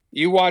done.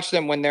 You watch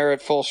them when they're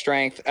at full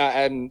strength,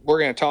 and we're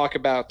going to talk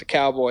about the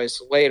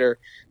Cowboys later.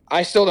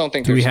 I still don't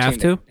think. Do we have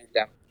to?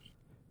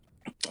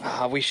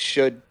 We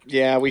should.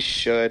 Yeah, we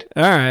should.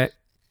 All right.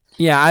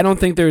 Yeah, I don't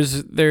think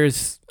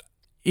there's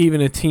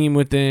even a team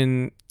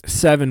within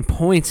 7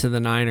 points of the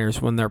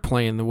Niners when they're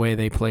playing the way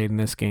they played in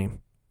this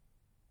game.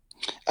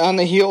 On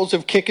the heels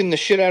of kicking the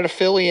shit out of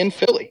Philly in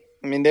Philly.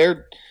 I mean,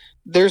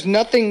 there's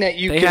nothing that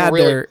you can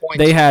really point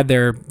to. They had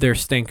their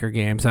stinker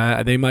games.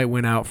 They might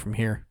win out from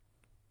here.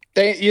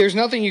 There's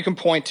nothing you can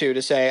point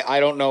to say, I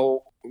don't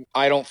know,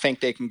 I don't think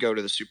they can go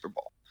to the Super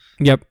Bowl.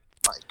 Yep.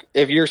 Like,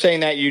 if you're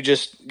saying that,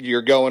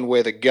 you're going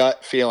with a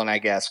gut feeling, I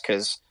guess,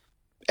 because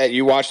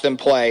you watch them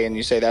play and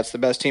you say that's the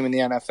best team in the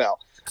NFL.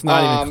 It's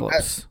not even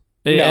close.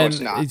 It's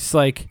not. It's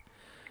like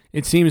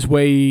it seems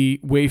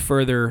way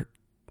further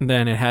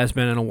than it has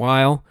been in a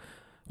while.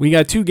 We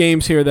got 2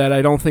 games here that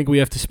I don't think we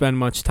have to spend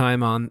much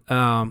time on.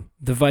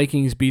 The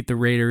Vikings beat the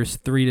Raiders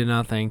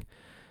 3-0.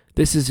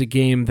 This is a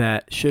game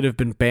that should have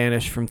been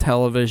banished from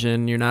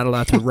television. You're not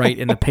allowed to write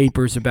in the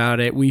papers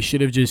about it. We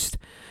should have just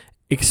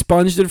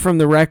expunged it from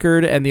the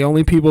record, and the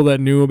only people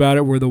that knew about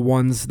it were the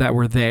ones that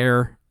were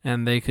there,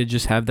 and they could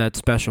just have that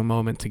special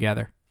moment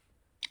together.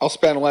 I'll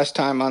spend less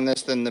time on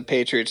this than the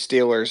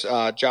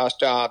Patriots-Steelers. Josh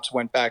Dobbs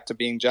went back to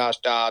being Josh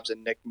Dobbs,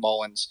 and Nick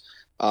Mullins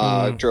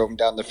drove him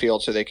down the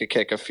field so they could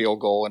kick a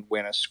field goal and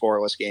win a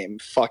scoreless game.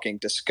 Fucking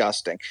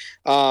disgusting.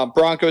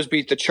 Broncos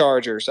beat the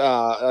Chargers.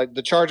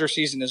 The Charger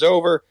season is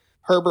over.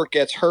 Herbert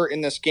gets hurt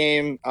in this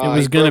game. It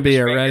was going to be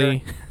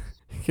already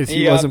because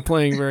he wasn't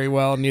playing very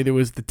well. Neither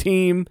was the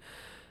team.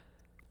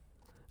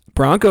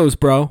 Broncos,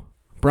 bro.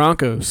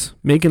 Broncos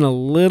making a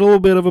little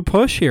bit of a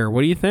push here.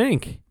 What do you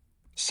think?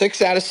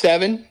 6 out of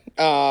 7.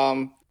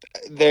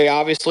 They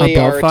obviously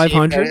above are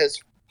 500.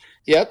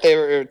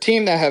 They're a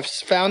team that have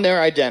found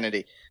their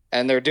identity,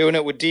 and they're doing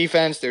it with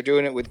defense. They're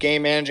doing it with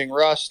game managing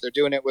Russ. They're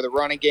doing it with a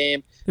running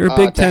game. They're a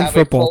Big Ten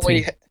football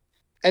team.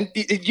 And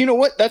you know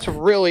what? That's a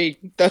really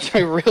run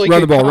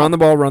good the ball, run the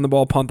ball, run the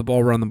ball, punt the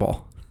ball, run the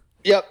ball.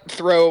 Yep,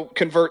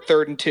 convert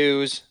 3rd and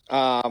 2s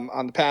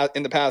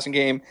in the passing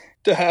game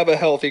to have a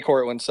healthy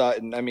Cortland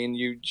Sutton. I mean,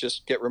 you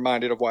just get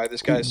reminded of why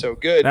this guy is so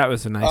good. That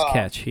was a nice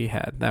catch he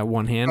had. That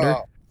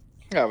one-hander.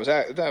 That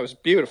was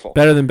beautiful.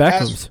 Better than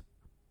Beckham's.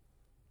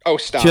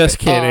 Stop! Just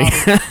kidding.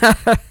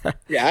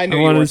 Yeah, I knew.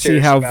 I wanted to see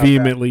how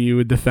vehemently you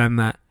would defend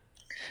that.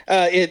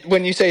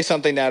 When you say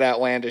something that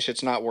outlandish,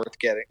 it's not worth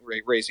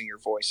raising your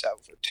voice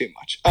out for too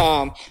much.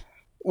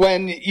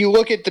 When you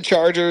look at the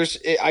Chargers,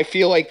 I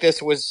feel like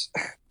this was.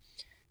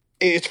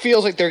 It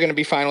feels like they're going to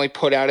be finally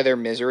put out of their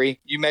misery.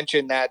 You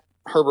mentioned that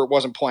Herbert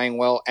wasn't playing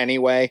well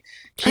anyway.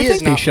 He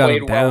has not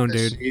played well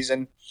this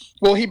season.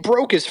 Well, he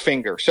broke his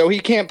finger, so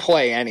he can't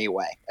play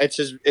anyway. It's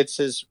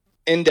his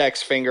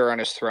index finger on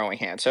his throwing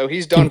hand, so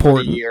he's done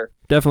for the year.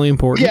 Definitely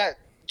important. Yeah,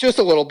 just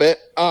a little bit.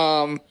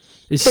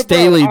 Is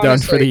Staley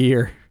done for the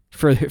year?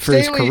 For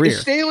his career.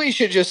 Staley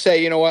should just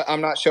say, you know what, I'm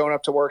not showing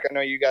up to work. I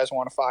know you guys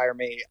want to fire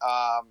me.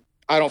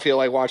 I don't feel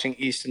like watching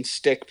Easton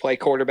Stick play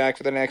quarterback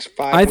for the next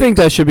 5 weeks. I think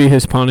that should be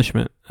his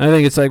punishment. I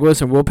think it's like,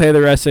 listen, we'll pay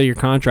the rest of your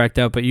contract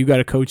out, but you got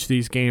to coach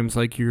these games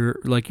like you're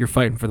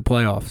fighting for the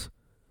playoffs.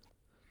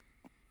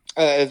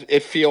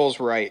 It feels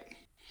right.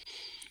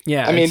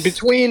 Yeah, I mean,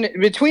 between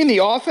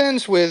the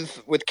offense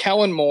with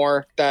Kellen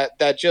Moore,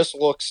 that just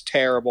looks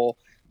terrible.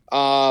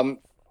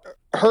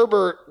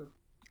 Herbert,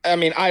 I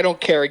mean, I don't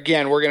care.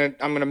 Again,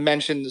 I'm gonna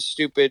mention the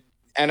stupid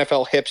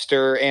NFL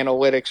hipster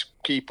analytics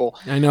people.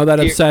 I know that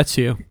upsets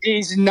you.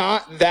 He's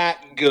not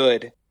that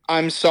good.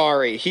 I'm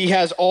sorry. He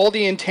has all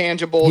the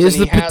intangibles. He has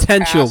the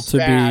potential to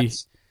be.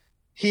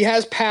 He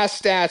has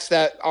past stats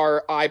that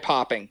are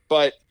eye-popping,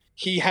 but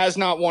he has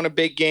not won a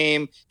big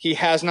game. He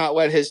has not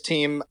led his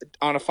team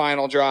on a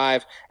final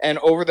drive. And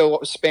over the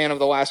span of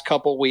the last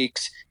couple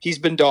weeks, he's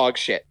been dog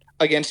shit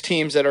against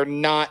teams that are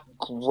not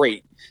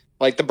great.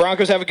 Like the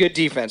Broncos have a good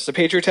defense. The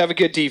Patriots have a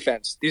good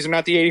defense. These are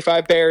not the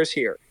 85 Bears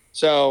here.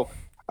 So,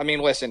 I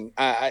mean, listen,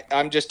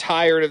 I'm just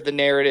tired of the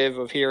narrative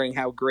of hearing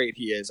how great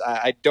he is.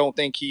 I don't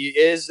think he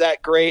is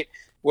that great.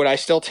 Would I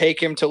still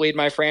take him to lead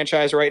my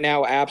franchise right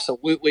now?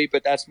 Absolutely,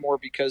 but that's more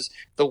because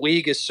the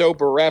league is so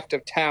bereft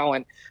of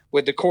talent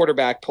with the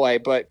quarterback play.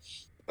 But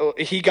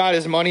he got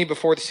his money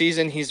before the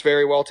season. He's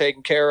very well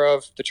taken care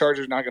of. The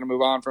Chargers are not going to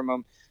move on from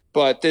him.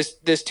 But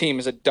this team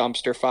is a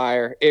dumpster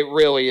fire. It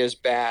really is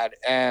bad.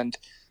 And,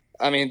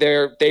 I mean,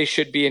 they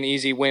should be an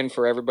easy win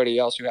for everybody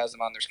else who has them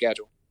on their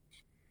schedule.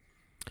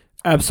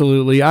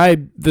 Absolutely.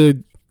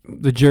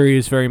 The jury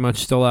is very much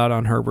still out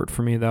on Herbert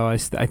for me, though. I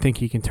think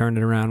he can turn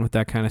it around with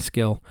that kind of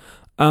skill.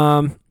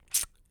 All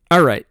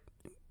right.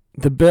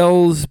 The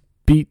Bills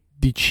beat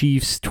the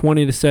Chiefs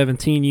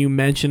 20-17. You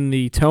mentioned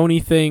the Tony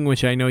thing,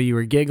 which I know you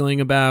were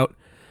giggling about.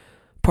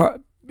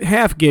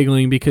 Half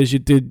giggling because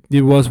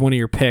it was one of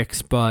your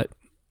picks, but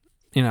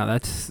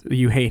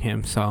you hate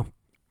him, so.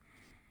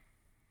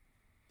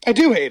 I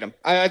do hate him.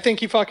 I think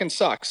he fucking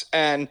sucks.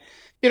 And,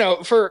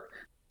 for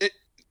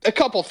a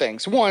couple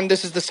things. One,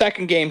 this is the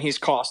second game he's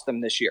cost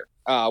them this year.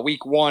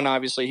 Week 1,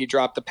 obviously, he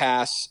dropped the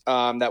pass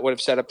that would have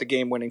set up the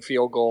game-winning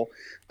field goal.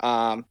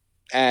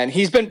 And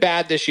he's been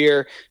bad this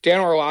year. Dan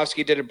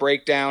Orlovsky did a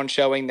breakdown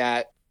showing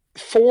that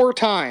 4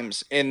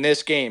 times in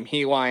this game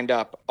he lined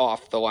up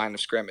off the line of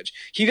scrimmage.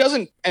 He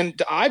doesn't,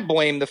 and I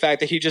blame the fact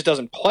that he just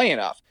doesn't play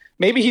enough.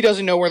 Maybe he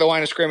doesn't know where the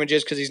line of scrimmage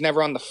is because he's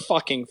never on the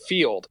fucking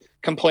field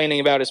complaining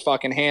about his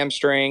fucking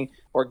hamstring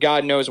or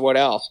God knows what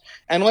else.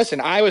 And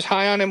listen, I was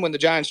high on him when the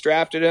Giants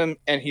drafted him,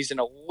 and he's an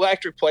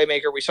electric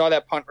playmaker. We saw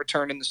that punt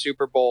return in the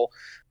Super Bowl,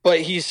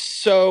 but he's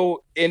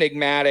so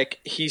enigmatic.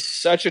 He's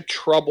such a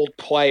troubled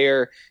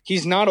player.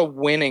 He's not a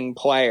winning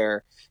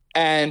player.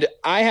 And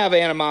I have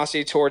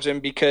animosity towards him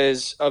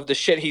because of the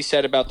shit he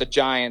said about the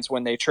Giants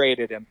when they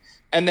traded him.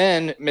 And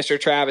then Mr.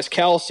 Travis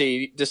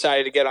Kelce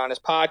decided to get on his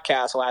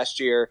podcast last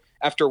year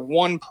after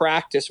one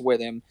practice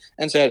with him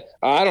and said,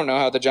 I don't know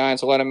how the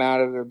Giants let him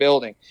out of their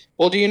building.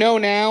 Well, do you know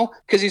now?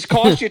 Because he's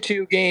cost you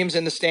 2 games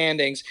in the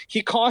standings.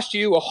 He cost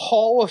you a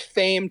Hall of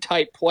Fame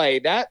type play.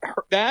 That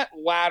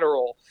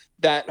lateral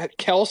that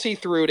Kelce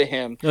threw to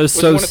him was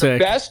so one sick. of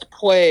the best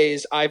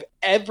plays I've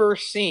ever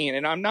seen,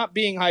 and I'm not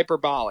being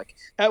hyperbolic.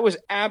 That was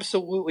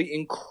absolutely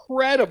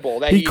incredible.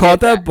 That he caught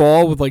that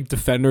ball with like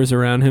defenders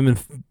around him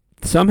and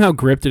somehow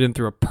gripped it in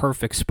through a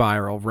perfect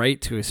spiral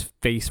right to his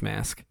face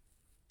mask.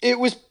 It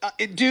was,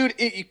 dude,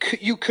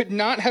 you could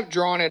not have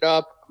drawn it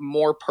up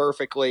more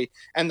perfectly.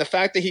 And the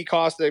fact that he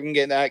cost them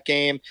in that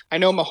game, I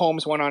know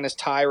Mahomes went on his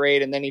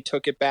tirade and then he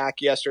took it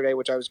back yesterday,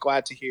 which I was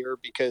glad to hear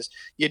because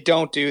you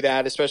don't do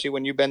that, especially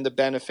when you've been the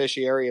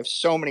beneficiary of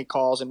so many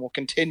calls and will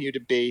continue to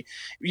be.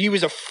 He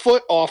was a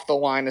foot off the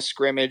line of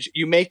scrimmage.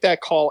 You make that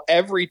call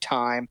every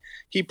time.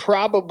 The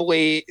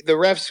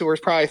refs who were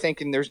probably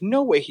thinking there's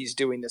no way he's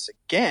doing this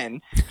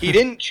again. He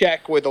didn't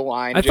check with the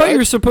line I judge. thought you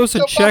were supposed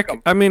to check.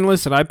 I mean,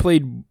 listen, I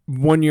played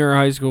 1 year of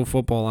high school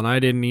football and I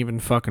didn't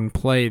even fucking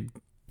play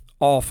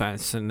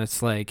offense, and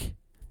it's like,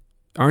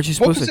 aren't you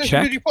supposed to check? What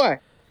position did you play?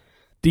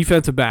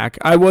 Defensive back.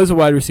 I was a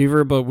wide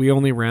receiver, but we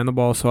only ran the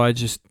ball, so I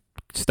just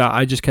stopped.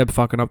 I just kept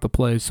fucking up the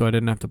plays, so I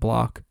didn't have to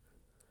block.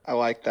 I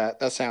like that.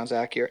 That sounds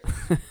accurate.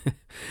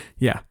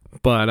 Yeah,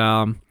 but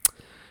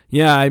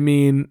yeah. I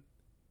mean,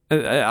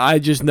 I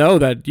just know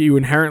that you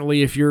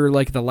inherently, if you're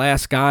like the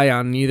last guy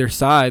on either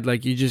side,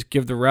 like you just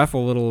give the ref a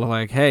little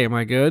like, "Hey, am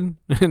I good?"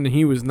 And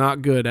he was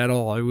not good at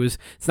all.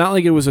 It's not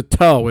like it was a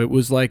toe. It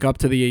was like up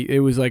to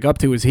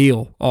his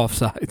heel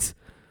offsides.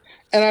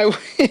 And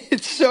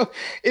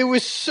it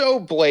was so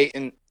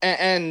blatant,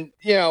 and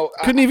you know,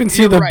 couldn't even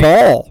see the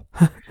ball.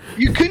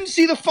 You couldn't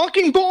see the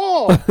fucking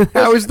ball.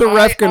 How is the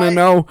ref gonna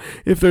know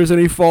if there's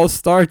any false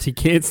starts? He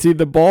can't see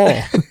the ball.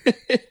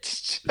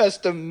 It's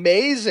just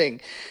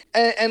amazing.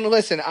 And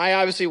listen, I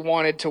obviously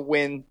wanted to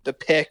win the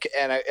pick,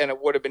 and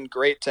it would have been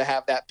great to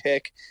have that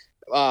pick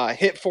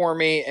hit for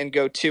me and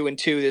go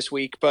 2-2 this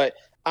week. But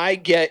I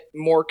get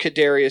more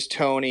Kadarius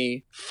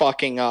Toney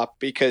fucking up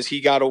because he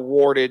got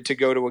awarded to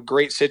go to a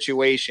great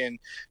situation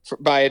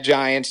by a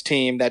Giants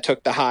team that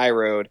took the high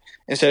road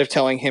instead of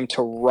telling him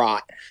to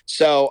rot.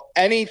 So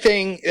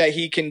anything that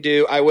he can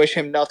do, I wish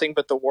him nothing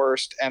but the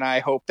worst, and I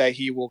hope that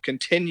he will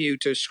continue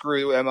to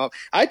screw him up.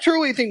 I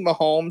truly think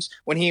Mahomes,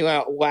 when he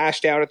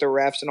lashed out at the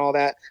refs and all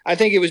that, I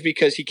think it was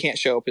because he can't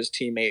show up his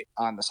teammate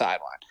on the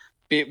sideline.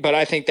 But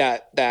I think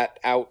that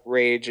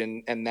outrage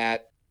and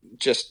that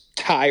just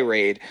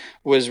tirade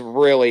was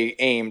really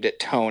aimed at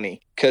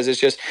Toney because it's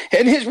just,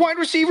 and his wide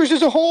receivers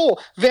as a whole.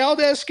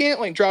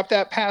 Valdez-Scantling dropped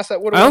that pass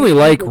that would have. I only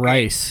like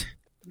Rice.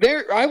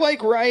 I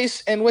like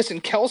Rice, and listen,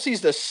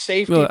 Kelsey's the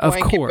safety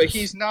blanket, but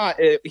he's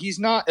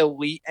not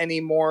elite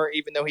anymore.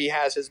 Even though he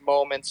has his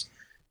moments,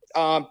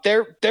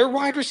 their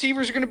wide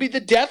receivers are going to be the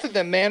death of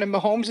them, man. And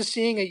Mahomes is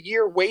seeing a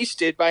year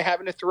wasted by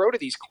having to throw to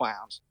these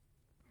clowns.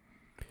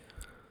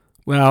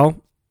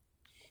 Well,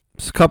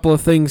 there's a couple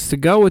of things to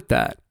go with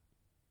that.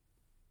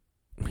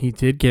 He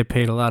did get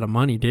paid a lot of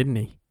money, didn't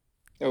he?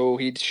 Oh,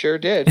 he sure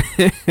did.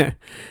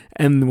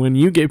 And when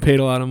you get paid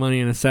a lot of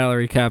money in a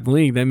salary cap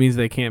league, that means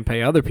they can't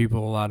pay other people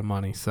a lot of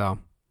money. So,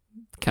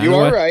 you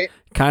are right.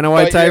 Kind of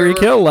why Tyreek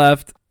Hill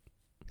left.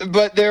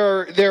 But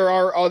there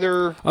are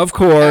other of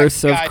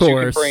course you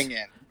can bring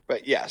in.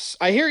 But yes,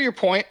 I hear your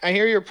point.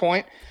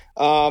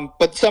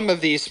 But some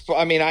of these,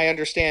 I mean, I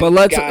understand. But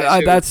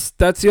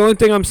that's the only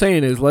thing I'm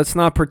saying is let's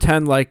not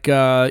pretend like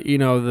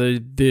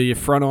the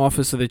front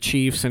office of the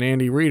Chiefs and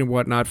Andy Reid and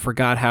whatnot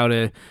forgot how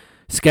to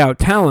scout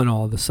talent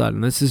all of a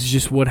sudden. This is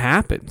just what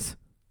happens.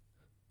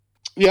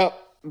 Yep.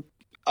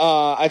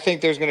 I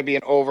think there's going to be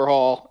an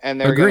overhaul, and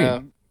they're going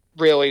to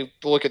really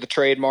look at the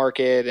trade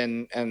market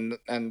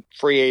and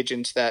free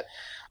agents that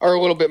are a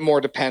little bit more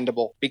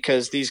dependable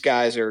because these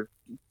guys are.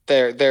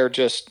 They're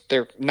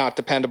not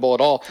dependable at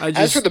all.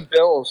 As for the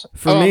Bills,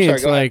 for me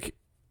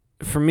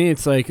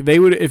it's like they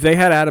would, if they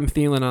had Adam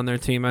Thielen on their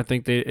team, I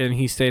think and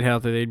he stayed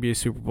healthy, they'd be a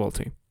Super Bowl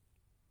team.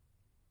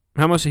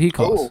 How much did he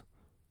cost?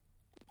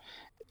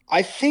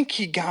 I think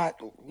he got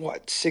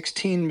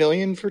 $16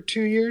 million for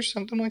 2 years,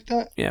 something like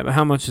that. Yeah, but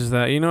how much is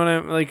that? You know what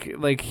I mean?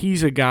 Like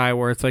he's a guy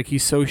where it's like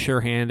he's so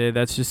sure-handed.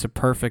 That's just a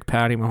perfect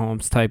Patty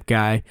Mahomes type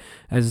guy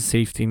as a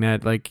safety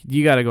net. Like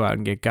you got to go out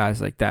and get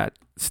guys like that.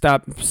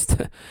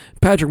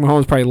 Patrick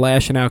Mahomes probably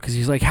lashing out because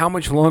he's like, how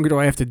much longer do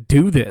I have to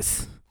do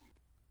this?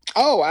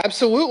 Oh,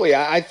 absolutely.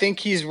 I think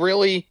he's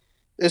really.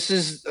 This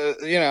is,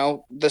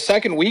 the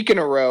second week in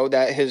a row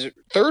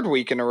third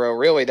week in a row,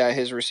 really, that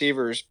his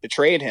receivers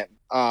betrayed him.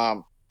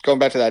 Going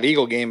back to that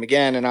Eagle game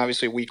again, and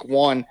obviously week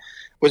 1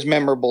 was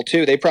memorable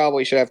too. They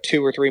probably should have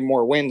 2 or 3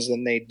 more wins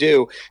than they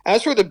do.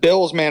 As for the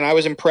Bills, man, I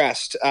was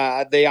impressed.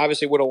 They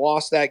obviously would have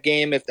lost that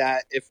game if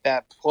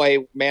that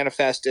play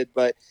manifested,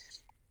 but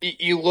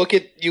you look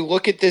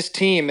at this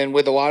team, and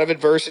with a lot of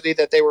adversity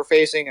that they were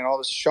facing, and all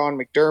the Sean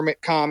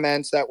McDermott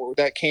comments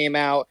that came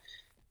out,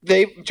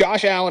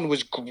 Josh Allen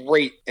was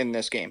great in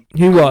this game.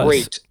 He was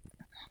great,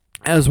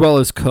 as well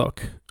as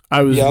Cook.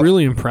 I was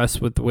really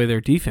impressed with the way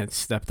their defense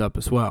stepped up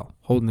as well,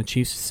 holding the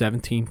Chiefs to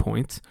 17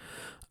 points.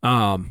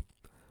 I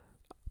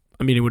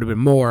mean, it would have been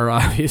more,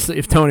 obviously,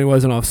 if Tony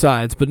wasn't off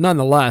sides, but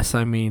nonetheless,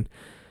 I mean,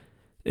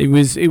 it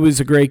was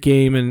a great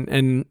game,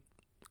 and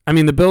I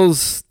mean, the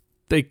Bills,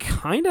 they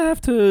kind of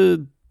have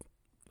to.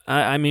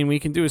 I mean, we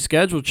can do a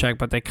schedule check,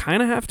 but they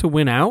kind of have to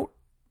win out.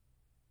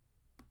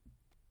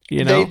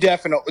 You know?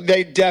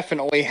 They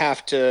definitely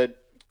have to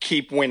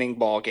keep winning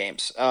ball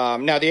games. Now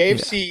the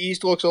AFC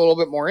East looks a little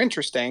bit more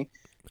interesting,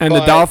 and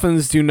the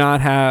Dolphins do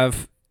not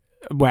have.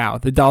 Wow,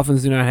 the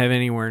Dolphins do not have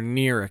anywhere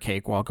near a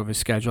cakewalk of a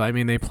schedule. I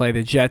mean, they play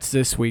the Jets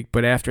this week,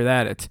 but after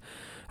that, it's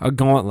a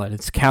gauntlet.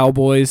 It's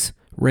Cowboys,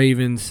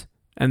 Ravens,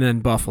 and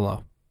then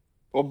Buffalo.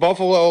 Well,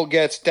 Buffalo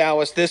gets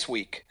Dallas this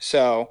week,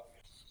 so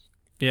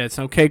yeah, it's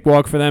no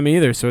cakewalk for them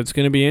either. So it's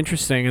going to be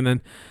interesting. And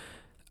then,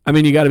 I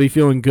mean, you got to be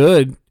feeling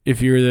good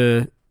if you're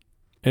the.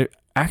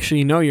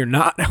 Actually, no, you're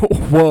not.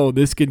 Whoa,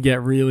 this could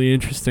get really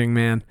interesting,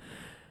 man.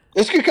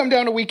 This could come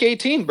down to week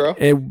 18, bro.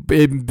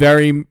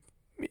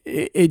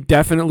 It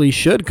definitely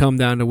should come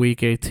down to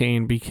week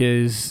 18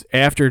 because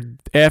after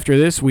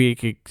this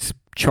week, it's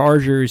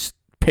Chargers,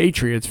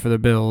 Patriots for the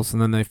Bills,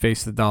 and then they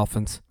face the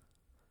Dolphins.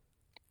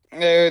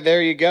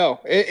 There you go.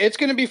 It's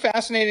going to be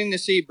fascinating to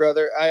see,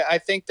 brother. I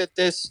think that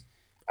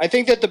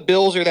the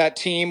Bills are that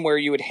team where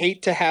you would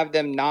hate to have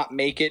them not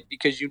make it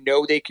because you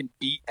know they can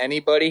beat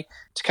anybody.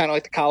 It's kind of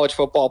like the college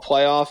football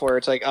playoff where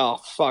it's like, oh,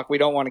 fuck, we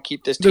don't want to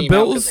keep this team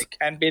out because they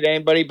can beat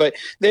anybody. But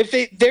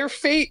their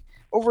fate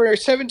over a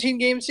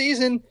 17-game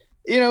season,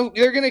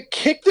 they're going to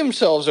kick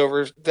themselves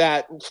over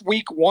that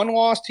week 1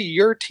 loss to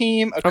your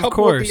team, a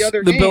couple of the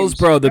other games. Bills,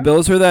 bro, the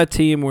Bills are that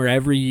team where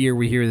every year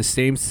we hear the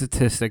same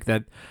statistic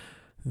that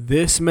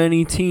this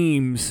many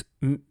teams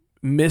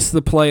miss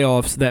the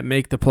playoffs that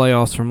make the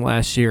playoffs from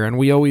last year. And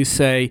we always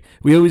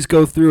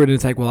go through it and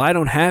it's like, well, I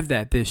don't have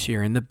that this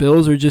year. And the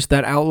Bills are just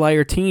that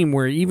outlier team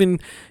where even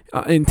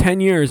in 10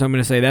 years, I'm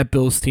going to say that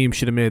Bills team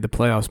should have made the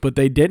playoffs, but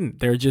they didn't.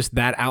 They're just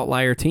that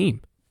outlier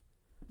team.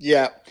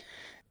 Yeah.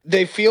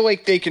 They feel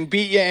like they can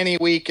beat you any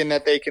week and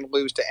that they can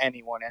lose to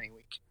anyone any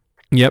week.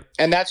 Yep.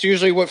 And that's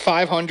usually what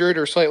 500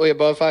 or slightly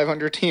above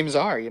 500 teams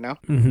are,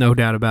 No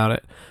doubt about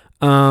it.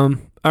 All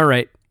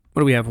right.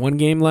 What do we have? 1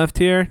 game left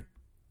here?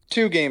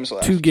 2 games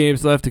left. 2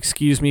 games left,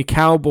 excuse me.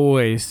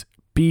 Cowboys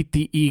beat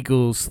the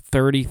Eagles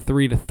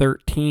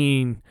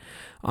 33-13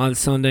 on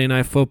Sunday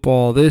Night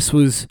Football. This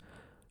was,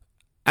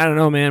 I don't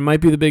know, man, might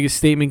be the biggest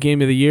statement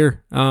game of the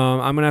year.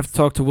 I'm going to have to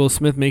talk to Will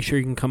Smith, make sure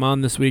he can come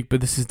on this week,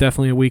 but this is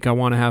definitely a week I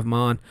want to have him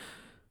on.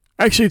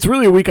 Actually, it's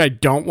really a week I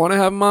don't want to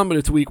have him on, but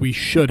it's a week we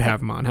should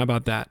have him on. How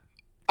about that?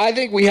 I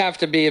think we have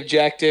to be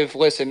objective.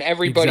 Listen,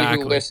 everybody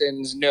who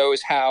listens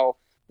knows how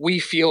we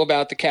feel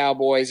about the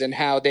Cowboys and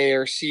how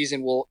their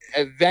season will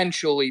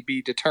eventually be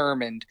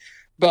determined.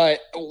 But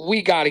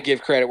we got to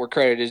give credit where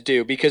credit is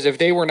due, because if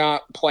they were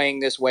not playing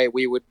this way,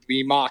 we would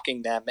be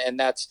mocking them.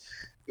 And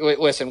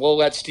listen, we'll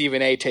let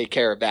Stephen A. take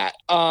care of that.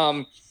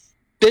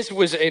 This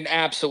was an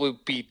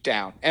absolute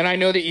beatdown. And I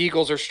know the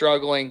Eagles are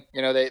struggling.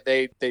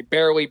 They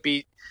barely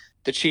beat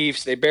the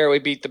Chiefs. They barely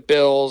beat the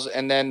Bills.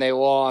 And then they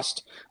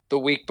lost the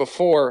week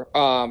before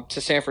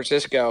to San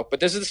Francisco. But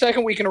this is the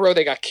second week in a row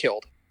they got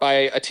killed by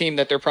a team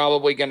that they're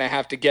probably going to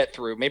have to get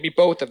through, maybe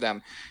both of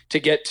them, to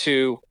get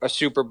to a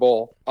Super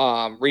Bowl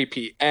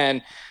repeat.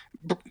 And,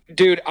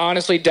 dude,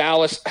 honestly,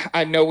 Dallas,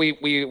 I know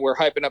we were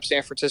hyping up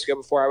San Francisco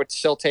before. I would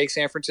still take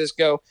San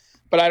Francisco,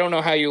 but I don't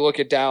know how you look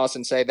at Dallas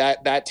and say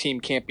that team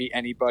can't beat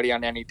anybody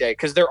on any day,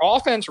 because their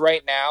offense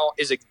right now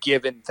is a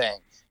given thing.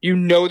 You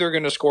know they're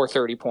going to score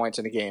 30 points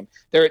in a game.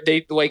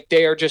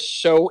 They are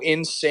just so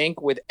in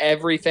sync with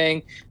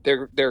everything.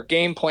 Their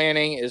game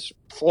planning is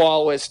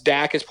flawless.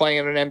 Dak is playing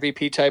at an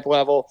MVP type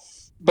level.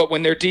 But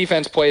when their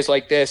defense plays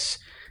like this,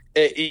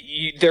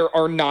 there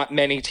are not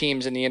many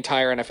teams in the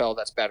entire NFL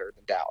that's better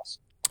than Dallas.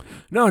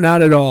 No,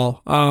 not at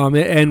all.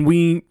 And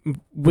we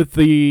with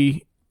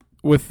the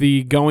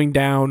going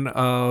down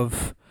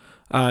of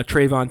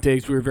Trayvon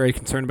Diggs, we were very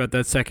concerned about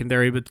that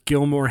secondary, but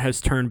Gilmore has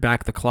turned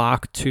back the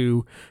clock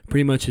to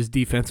pretty much his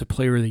Defensive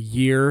Player of the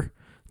Year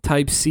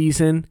type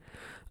season.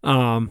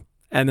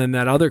 And then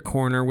that other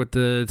corner with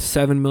the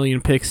 7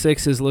 million pick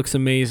sixes looks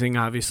amazing.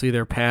 Obviously,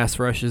 their pass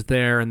rush is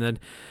there. And then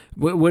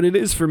what it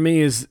is for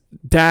me is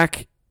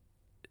Dak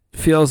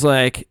feels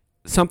like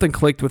something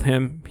clicked with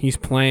him. He's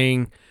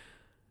playing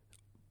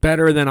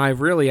better than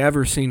I've really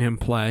ever seen him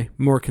play,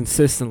 more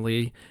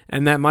consistently,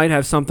 and that might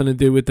have something to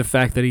do with the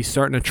fact that he's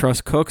starting to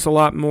trust Cooks a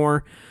lot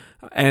more,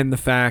 and the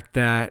fact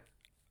that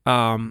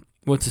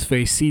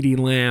CeeDee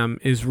Lamb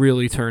is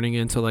really turning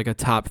into like a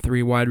top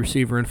 3 wide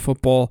receiver in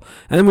football.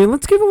 And I mean,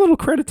 let's give a little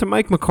credit to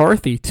Mike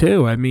McCarthy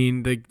too. I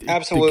mean, the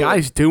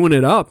guy's doing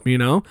it up.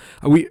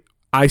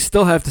 I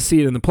still have to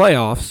see it in the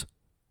playoffs.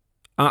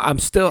 I'm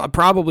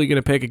probably going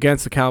to pick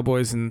against the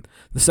Cowboys in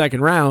the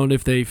second round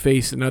if they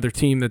face another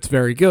team that's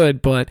very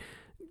good, but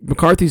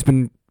McCarthy's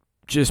been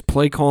just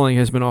play calling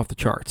has been off the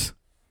charts.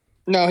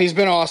 No, he's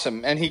been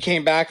awesome, and he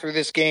came back for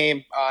this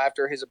game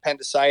after his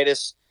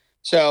appendicitis.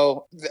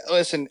 So,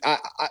 listen,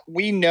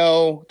 we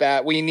know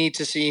that we need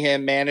to see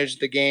him manage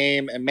the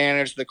game and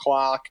manage the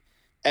clock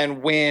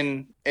and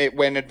win it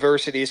when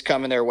adversity is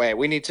coming their way.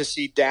 We need to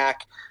see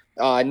Dak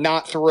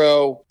not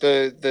throw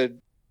the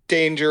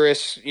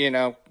dangerous,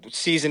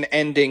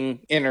 season-ending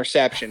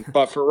interception.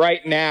 But for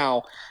right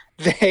now,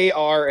 they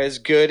are as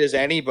good as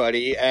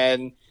anybody,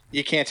 and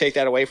you can't take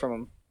that away from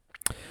them.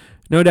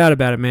 No doubt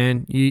about it,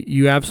 man.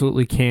 You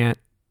absolutely can't.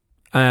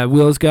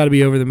 Will's got to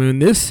be over the moon.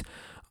 This,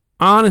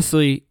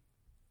 honestly,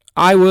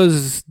 when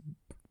was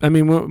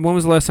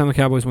the last time the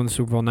Cowboys won the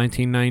Super Bowl?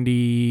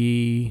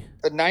 1990?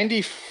 The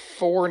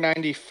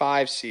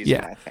 94-95 season,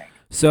 yeah. I think.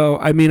 So,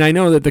 I mean, I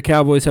know that the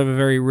Cowboys have a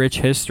very rich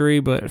history,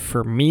 but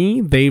for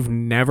me, they've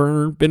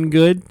never been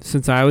good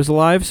since I was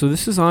alive. So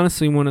this is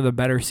honestly one of the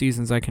better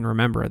seasons I can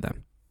remember of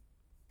them.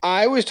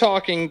 I was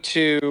talking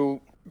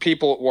to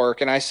people at work,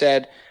 and I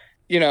said,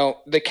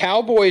 the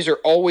Cowboys are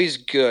always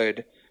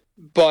good,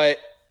 but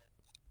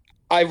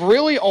I've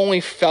really only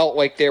felt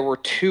like there were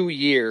 2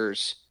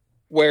 years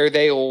where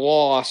they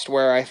lost,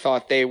 where I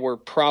thought they were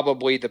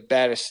probably the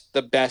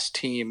best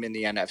team in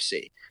the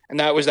NFC. And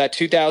that was that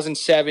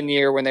 2007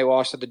 year when they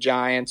lost to the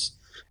Giants,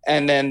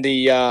 and then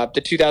the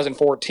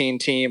 2014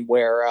 team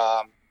where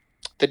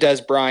the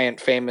Dez Bryant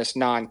famous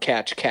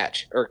non-catch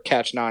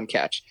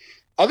non-catch.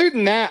 Other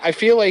than that, I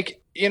feel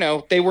like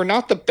they were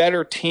not the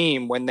better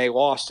team when they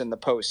lost in the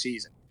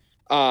postseason.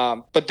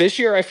 But this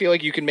year, I feel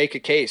like you can make a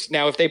case.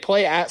 Now, if they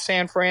play at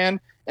San Fran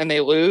and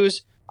they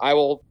lose, I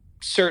will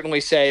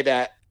certainly say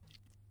that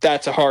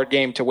that's a hard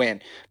game to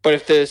win. But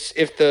if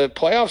the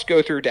playoffs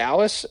go through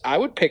Dallas, I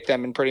would pick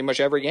them in pretty much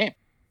every game.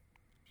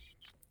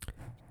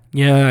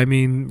 Yeah, I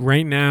mean,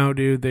 right now,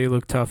 dude, they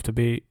look tough to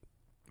beat.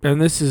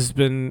 And this has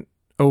been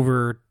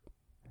over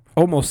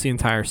almost the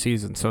entire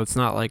season, so it's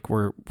not like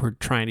we're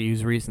trying to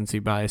use recency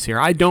bias here.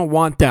 I don't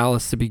want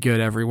Dallas to be good,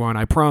 everyone.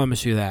 I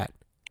promise you that.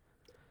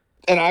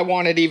 And I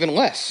want it even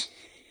less.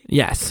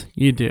 Yes,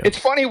 you do. It's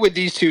funny with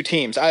these two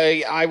teams.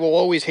 I will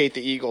always hate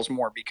the Eagles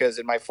more because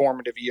in my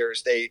formative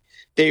years,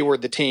 they were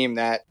the team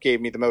that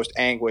gave me the most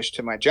anguish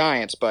to my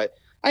Giants. But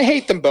I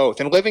hate them both.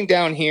 And living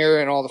down here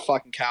and all the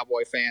fucking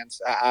Cowboy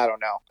fans, I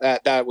don't know.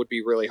 That would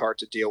be really hard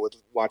to deal with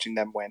watching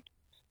them win.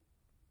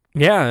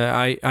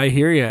 Yeah, I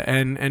hear you.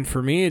 And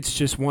for me, it's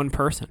just one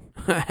person.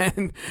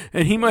 and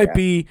he might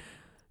be...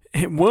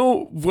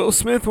 Will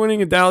Smith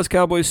winning a Dallas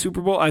Cowboys Super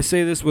Bowl, I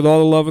say this with all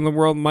the love in the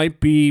world, might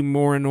be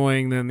more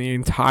annoying than the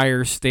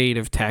entire state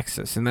of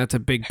Texas, and that's a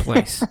big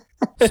place.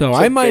 So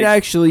I might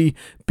actually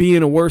be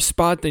in a worse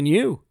spot than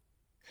you.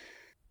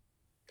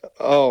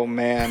 Oh,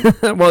 man.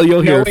 Well,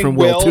 you'll hear it from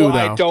Will, too,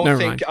 though.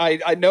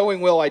 Knowing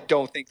Will, I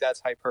don't think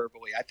that's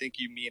hyperbole. I think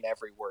you mean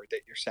every word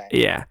that you're saying.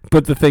 Yeah,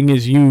 but the thing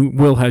is,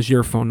 Will has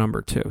your phone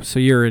number, too, so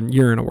you're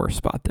in a worse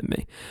spot than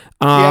me.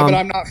 Yeah, but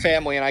I'm not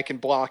family, and I can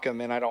block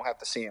him, and I don't have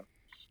to see him.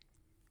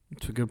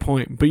 That's a good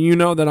point. But you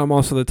know that I'm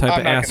also the type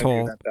of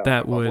asshole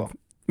that would,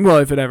 well,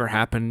 if it ever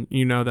happened,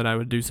 you know that I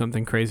would do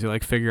something crazy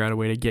like figure out a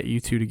way to get you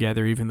two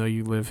together even though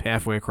you live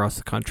halfway across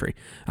the country.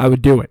 I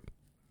would do it.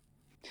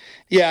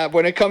 Yeah,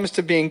 when it comes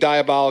to being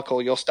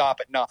diabolical, you'll stop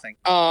at nothing.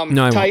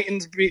 No,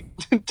 Titans beat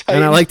and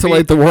I like to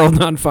light the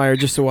world on fire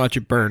just to watch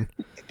it burn.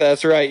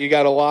 That's right. You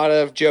got a lot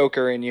of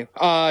Joker in you.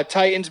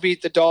 Titans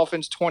beat the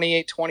Dolphins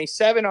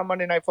 28-27 on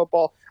Monday Night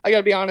Football. I got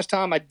to be honest,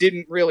 Tom, I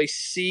didn't really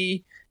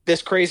see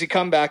this crazy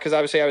comeback because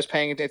obviously I was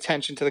paying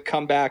attention to the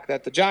comeback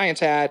that the Giants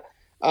had.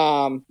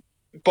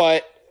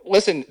 But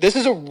listen, this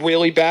is a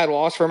really bad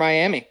loss for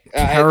Miami. It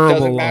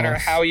doesn't matter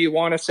how you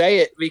want to say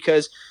it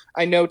because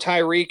I know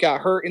Tyreek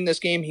got hurt in this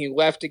game. He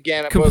left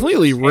again.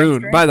 Completely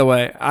ruined. By the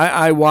way,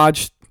 I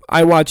watched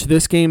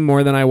this game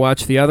more than I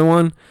watched the other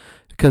one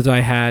because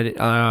I had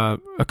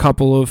a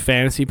couple of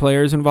fantasy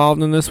players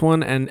involved in this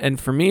one. And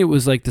for me, it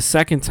was like the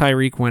second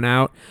Tyreek went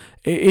out,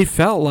 it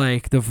felt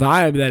like the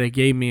vibe that it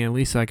gave me, at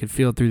least I could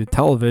feel it through the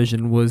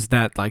television, was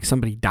that like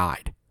somebody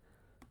died.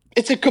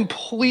 It's a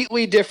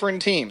completely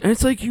different team. And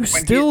it's like you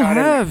still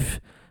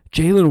have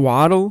Jalen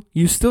Waddle,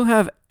 you still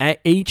have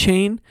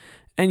A-Chain,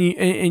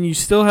 and you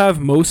still have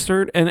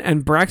Mostert,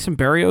 and Braxton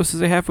Berrios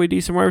is a halfway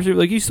decent wide receiver.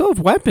 Like you still have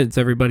weapons.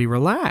 Everybody,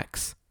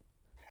 relax.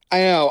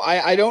 I know.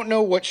 I don't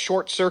know what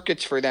short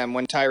circuits for them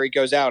when Tyreek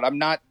goes out. I'm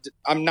not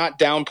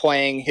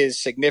downplaying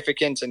his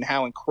significance and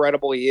how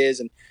incredible he is,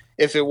 and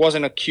if it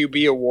wasn't a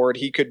QB award,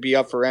 he could be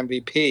up for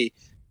MVP.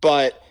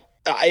 But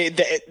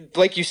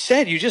like you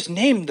said, you just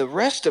named the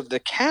rest of the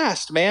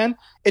cast, man.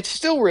 It's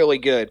still really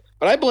good,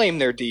 but I blame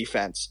their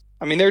defense.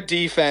 I mean, their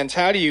defense.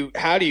 How do you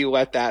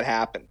let that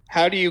happen?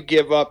 How do you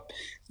give up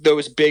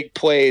those big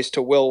plays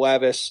to Will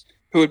Levis,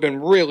 who had been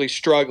really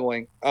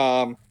struggling?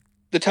 The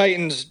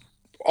Titans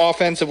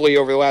offensively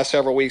over the last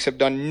several weeks have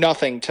done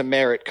nothing to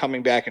merit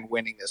coming back and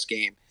winning this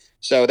game.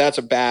 So that's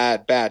a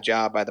bad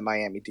job by the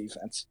Miami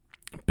defense.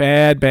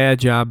 Bad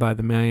job by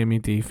the Miami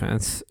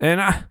defense.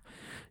 And,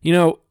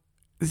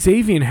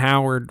 Xavier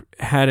Howard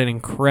had an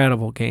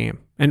incredible game.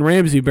 And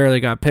Ramsey barely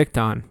got picked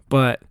on.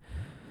 But,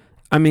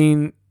 I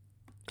mean...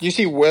 Did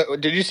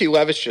you see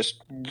Levis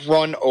just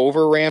run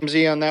over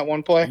Ramsey on that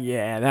one play?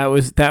 Yeah, that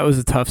was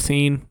a tough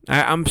scene.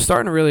 I'm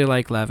starting to really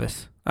like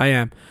Levis. I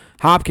am.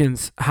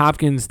 Hopkins,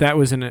 that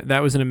was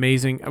an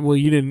amazing. Well,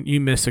 you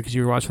missed it because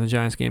you were watching the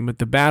Giants game, but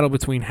the battle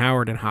between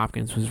Howard and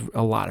Hopkins was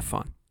a lot of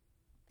fun.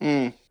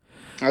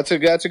 That's a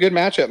good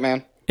matchup,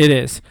 man. It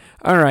is.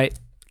 All right,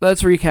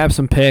 let's recap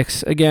some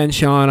picks again,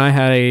 Sean. I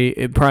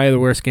had probably the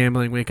worst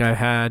gambling week I've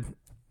had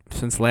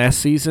since last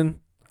season.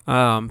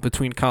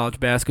 Between college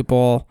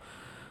basketball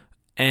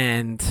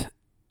and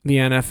the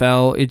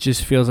NFL, it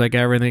just feels like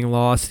everything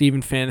lost.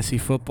 Even fantasy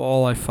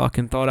football, I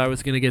fucking thought I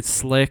was going to get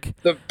slick.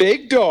 The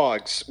big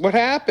dogs. What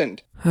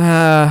happened?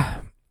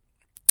 I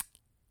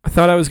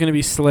thought I was going to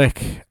be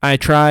slick. I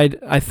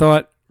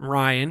thought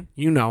Ryan,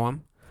 you know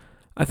him.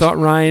 I thought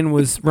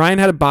Ryan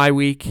had a bye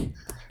week.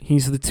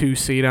 He's the 2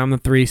 seed. I'm the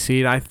 3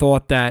 seed. I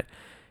thought that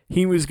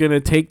he was going to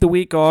take the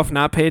week off,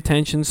 not pay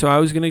attention, so I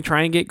was going to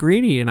try and get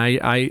greedy, and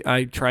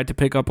I tried to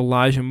pick up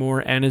Elijah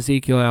Moore and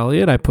Ezekiel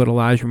Elliott. I put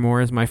Elijah Moore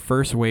as my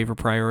first waiver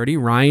priority.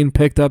 Ryan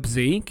picked up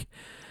Zeke.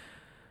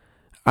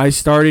 I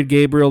started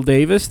Gabriel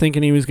Davis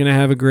thinking he was going to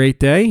have a great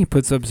day. He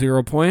puts up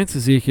 0 points.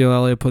 Ezekiel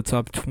Elliott puts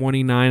up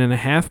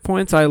 29.5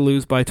 points. I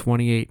lose by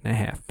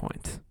 28.5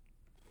 points.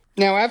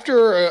 Now,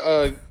 after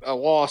a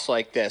loss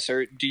like this,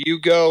 or do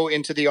you go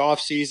into the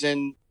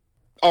offseason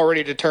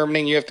already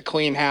determining you have to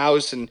clean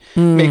house and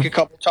make a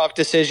couple tough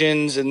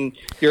decisions and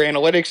your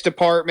analytics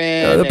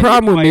department? The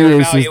problem with me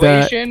is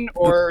that...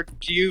 Or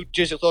do you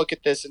just look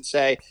at this and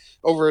say,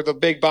 over the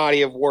big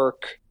body of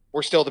work,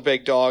 we're still the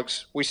big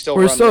dogs. We're still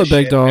the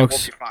big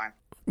dogs. We'll be fine.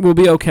 We'll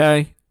be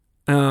okay.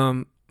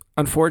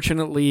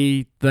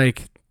 Unfortunately,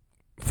 like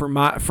for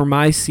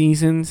my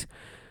seasons,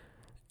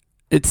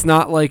 it's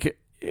not like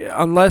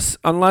unless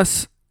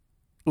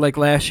like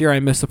last year I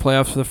missed the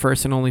playoffs for the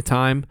first and only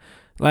time.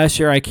 Last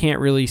year I can't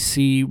really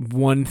see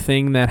one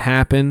thing that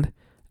happened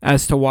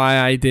as to why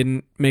I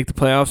didn't make the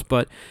playoffs,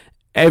 but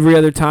every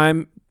other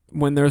time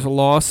when there's a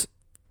loss,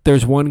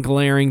 there's one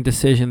glaring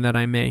decision that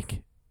I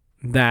make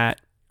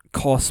that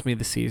costs me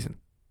the season.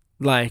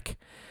 Like,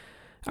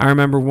 I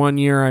remember one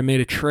year I made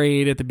a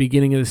trade at the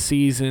beginning of the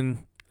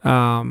season,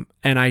 and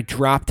I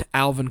dropped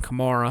Alvin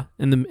Kamara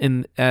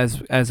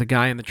as a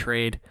guy in the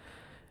trade.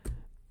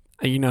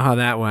 You know how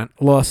that went.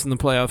 Lost in the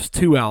playoffs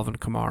to Alvin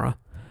Kamara.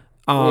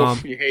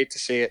 Oof, you hate to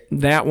see it.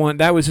 That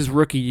was his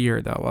rookie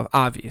year, though,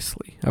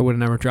 obviously. I would have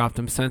never dropped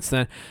him since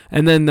then.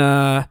 And then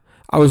I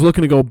was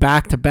looking to go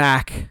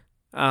back-to-back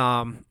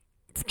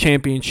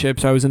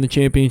championships. I was in the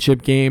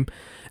championship game,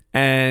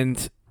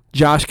 and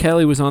Josh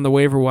Kelly was on the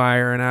waiver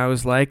wire, and I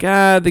was like,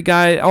 the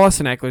guy,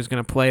 Austin Eckler's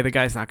going to play. The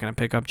guy's not going to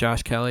pick up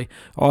Josh Kelly.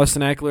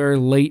 Austin Eckler,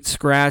 late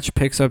scratch,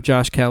 picks up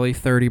Josh Kelly,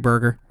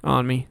 30-burger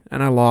on me,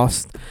 and I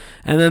lost.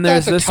 And then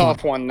there's this one. That's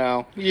a tough one,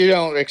 though. You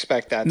don't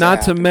expect that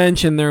Not to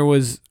mention there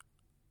was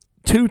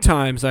 2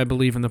 times, I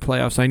believe, in the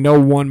playoffs. I know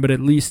one, but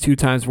at least 2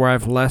 times where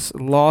I've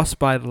lost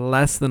by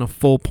less than a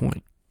full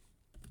point.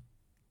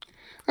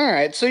 All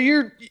right, so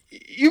you've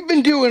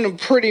been doing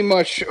pretty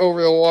much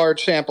over the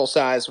large sample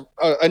size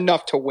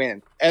enough to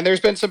win, and there's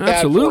been some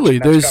bad fortune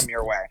that's come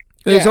your way.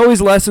 There's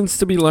always lessons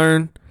to be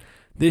learned.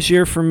 This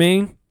year for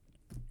me,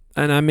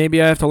 and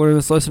maybe I have to learn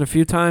this lesson a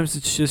few times.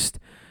 It's just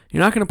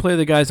you're not going to play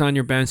the guys on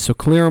your bench, so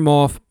clear them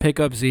off, pick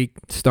up Zeke,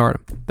 start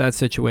him. That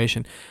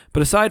situation.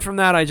 But aside from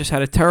that, I just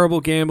had a terrible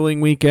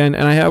gambling weekend,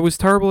 and I was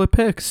terrible at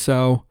picks.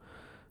 So,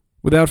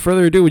 without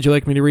further ado, would you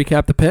like me to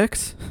recap the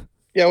picks?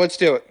 Yeah, let's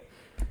do it.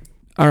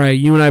 All right,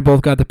 you and I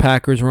both got the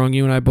Packers wrong.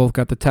 You and I both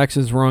got the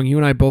Texans wrong. You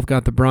and I both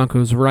got the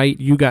Broncos right.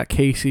 You got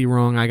KC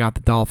wrong. I got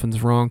the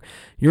Dolphins wrong.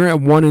 You're at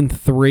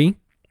 1-3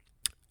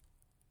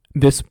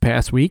 this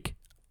past week.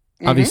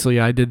 Mm-hmm. Obviously,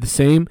 I did the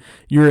same.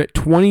 You're at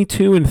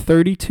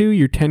 22-32.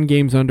 You're 10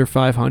 games under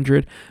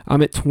 500.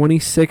 I'm at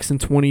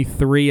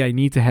 26-23. I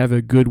need to have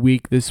a good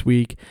week this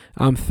week.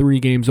 I'm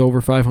 3 games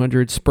over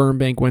 500. Sperm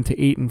Bank went to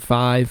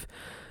 8-5.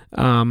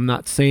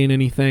 Not saying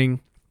anything.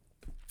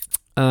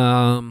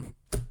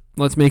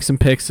 Let's make some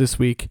picks this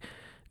week.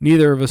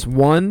 Neither of us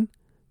won.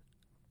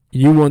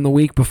 You won the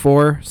week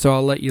before, so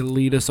I'll let you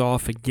lead us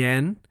off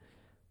again.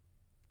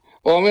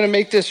 Well, I'm going to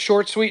make this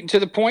short, sweet, and to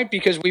the point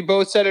because we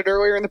both said it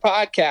earlier in the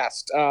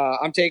podcast.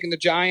 I'm taking the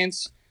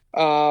Giants.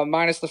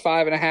 minus the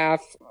 5.5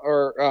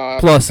 or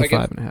plus the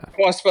 5.5.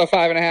 Plus the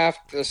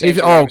 5.5.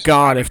 Oh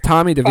God! If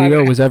Tommy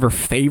DeVito was ever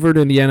favored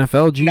in the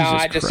NFL, Jesus No,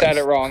 I just said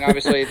it wrong.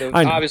 Obviously,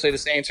 the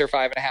Saints are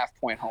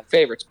 5.5-point home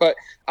favorites, but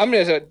I'm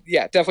gonna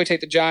definitely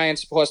take the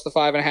Giants plus the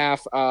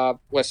 5.5.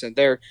 Listen,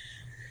 they're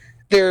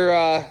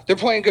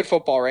playing good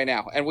football right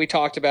now, and we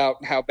talked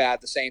about how bad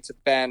the Saints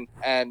have been,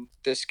 and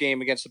this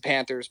game against the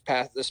Panthers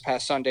this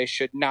past Sunday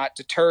should not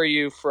deter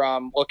you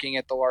from looking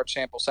at the large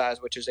sample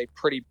size, which is a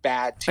pretty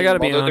bad team. I gotta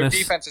be honest.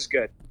 Their defense is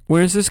good.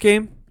 Where is this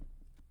game?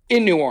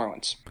 In New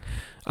Orleans.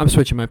 I'm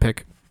switching my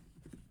pick.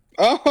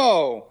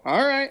 Oh,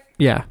 all right.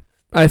 Yeah,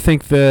 I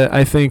think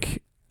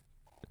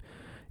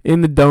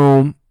in the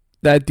Dome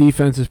that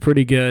defense is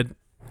pretty good,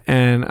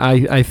 and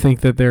I think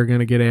that they're going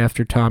to get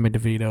after Tommy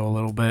DeVito a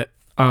little bit.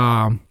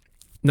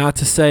 Not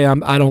to say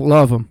I don't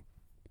love him,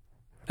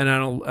 and I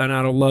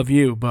don't love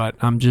you, but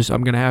I'm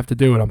going to have to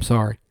do it. I'm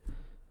sorry.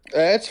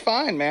 It's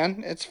fine,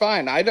 man. It's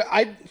fine.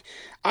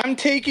 I'm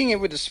taking it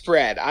with the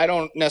spread. I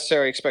don't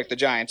necessarily expect the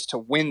Giants to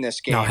win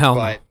this game,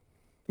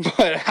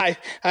 but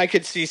I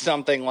could see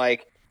something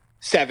like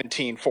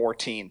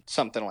 17-14,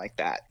 something like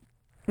that.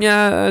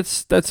 Yeah,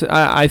 that's.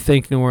 I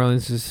think New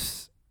Orleans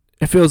is.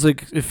 It feels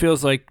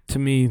like to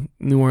me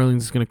New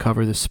Orleans is going to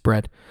cover the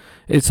spread.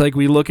 It's like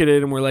we look at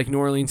it and we're like, New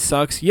Orleans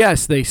sucks.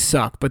 Yes, they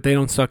suck, but they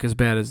don't suck as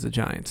bad as the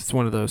Giants. It's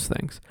one of those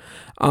things.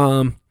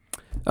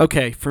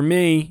 Okay, for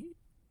me,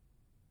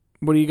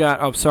 what do you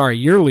got? Oh, sorry,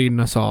 you're leading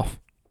us off.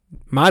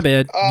 My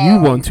bad. You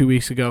won 2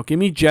 weeks ago. Give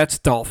me Jets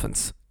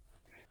Dolphins.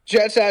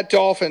 Jets at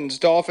Dolphins.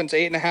 Dolphins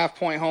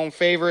 8.5-point home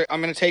favorite.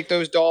 I'm going to take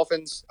those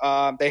Dolphins.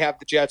 They have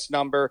the Jets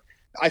number.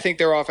 I think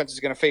their offense is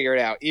going to figure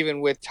it out,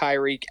 even with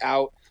Tyreek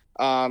out.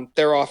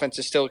 Their offense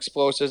is still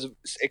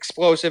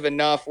explosive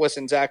enough.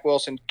 Listen, Zach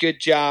Wilson, good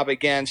job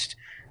against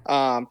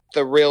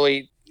the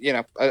really,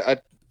 a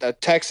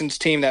Texans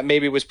team that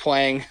maybe was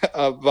playing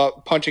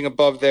punching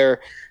above their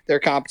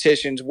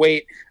competition's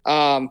weight.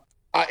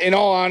 In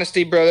all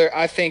honesty, brother,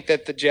 I think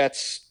that the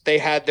Jets, they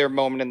had their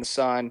moment in the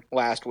sun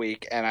last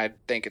week, and I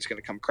think it's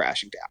going to come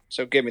crashing down.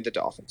 So give me the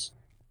Dolphins.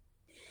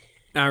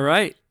 All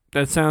right,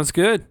 that sounds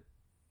good.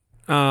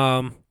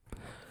 For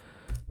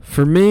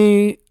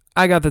me,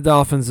 I got the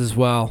Dolphins as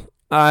well.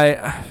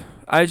 I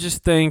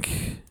just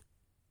think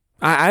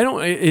I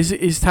don't is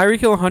Tyreek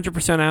Hill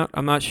 100% out?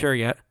 I'm not sure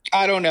yet.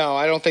 I don't know.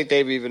 I don't think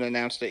they've even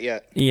announced it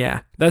yet.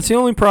 Yeah, that's the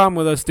only problem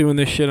with us doing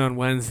this shit on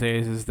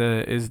Wednesdays is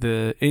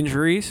the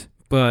injuries,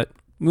 but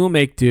we'll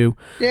make do.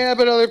 Yeah,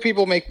 but other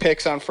people make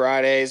picks on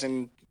Fridays,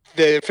 and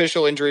the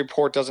official injury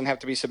report doesn't have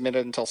to be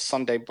submitted until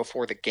Sunday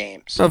before the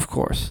games. Of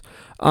course.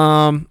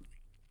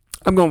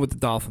 I'm going with the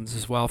Dolphins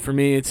as well. For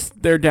me,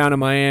 they're down in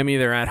Miami.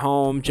 They're at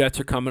home. Jets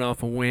are coming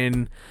off a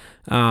win.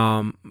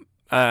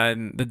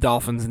 The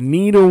Dolphins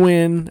need a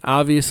win,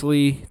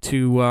 obviously,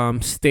 to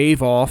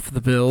stave off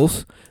the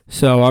Bills.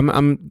 So I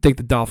think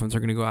the Dolphins are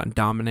going to go out and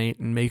dominate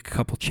and make a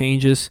couple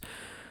changes.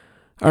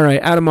 All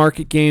right, out of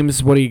market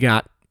games, what do you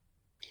got?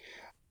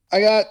 I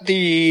got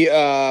the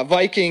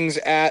Vikings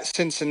at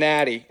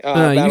Cincinnati.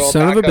 You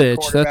son of a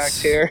bitch!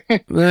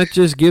 That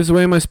just gives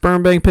away my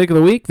sperm bank pick of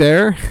the week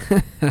there.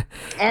 All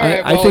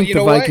right, I think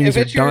the Vikings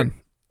are done.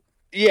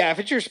 Yeah, if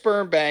it's your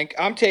sperm bank,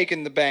 I'm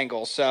taking the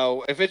Bengals.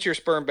 So if it's your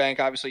sperm bank,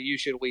 obviously you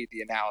should lead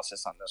the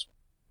analysis on this one.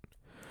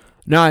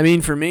 No, I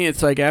mean for me,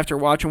 it's like after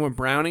watching what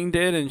Browning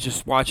did and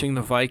just watching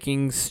the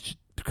Vikings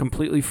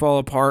completely fall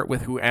apart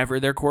with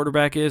whoever their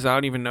quarterback is. I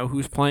don't even know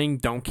who's playing.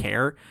 Don't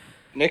care.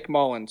 Nick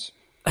Mullins.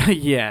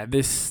 Yeah,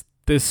 this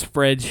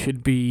spread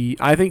should be.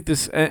 I think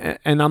this,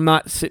 and I'm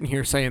not sitting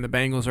here saying the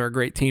Bengals are a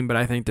great team, but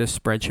I think this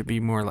spread should be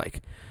more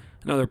like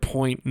another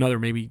point,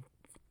 maybe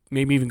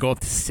even go up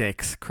to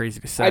 6. Crazy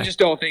to say. I just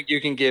don't think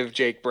you can give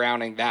Jake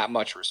Browning that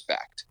much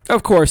respect.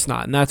 Of course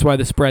not, and that's why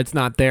the spread's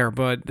not there.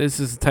 But this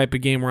is the type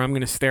of game where I'm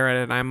going to stare at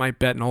it, and I might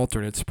bet an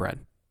alternate spread.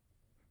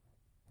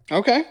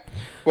 Okay,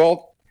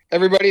 well,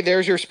 everybody,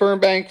 there's your sperm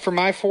bank for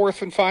my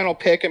fourth and final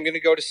pick. I'm going to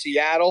go to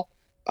Seattle.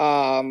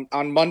 On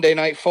Monday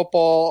Night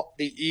Football,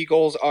 the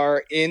Eagles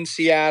are in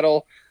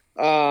Seattle.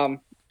 They're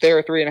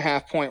a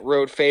 3.5-point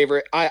road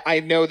favorite. I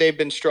know they've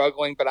been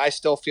struggling, but I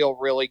still feel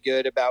really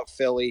good about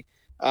Philly.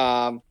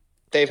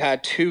 They've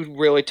had 2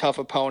 really tough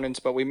opponents,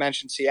 but we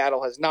mentioned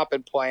Seattle has not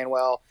been playing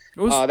well.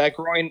 That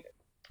groin.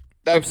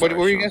 What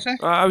were you going to say?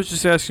 I was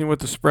just asking what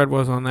the spread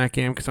was on that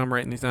game because I'm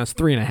writing these down. It's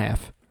 3.5.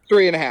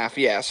 3.5,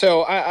 yeah.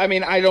 So, I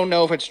mean, I don't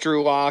know if it's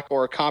Drew Lock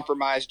or a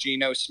compromised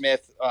Geno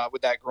Smith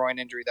with that groin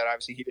injury that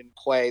obviously he didn't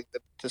play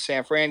the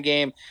San Fran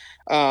game.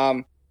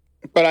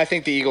 But I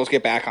think the Eagles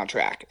get back on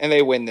track, and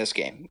they win this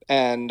game,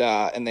 and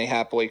they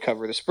happily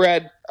cover the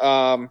spread.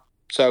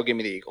 So give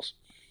me the Eagles.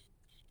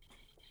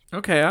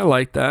 Okay, I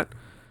like that.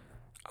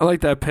 I like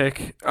that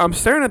pick. I'm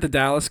staring at the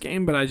Dallas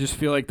game, but I just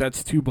feel like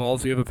that's too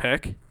ballsy of a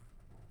pick.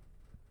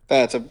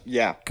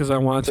 Yeah. Because I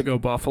wanted to go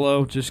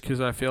Buffalo, just because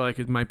I feel like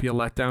it might be a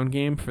letdown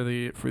game for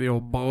the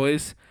old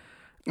boys.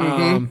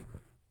 Mm-hmm.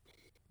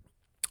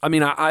 I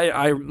mean,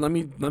 I let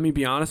me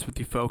be honest with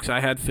you folks.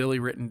 I had Philly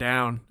written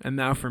down, and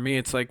now for me,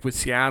 it's like with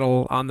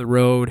Seattle on the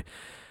road,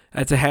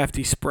 That's a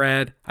hefty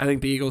spread. I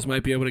think the Eagles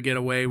might be able to get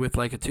away with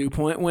like a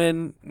 2-point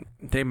win.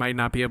 They might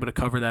not be able to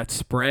cover that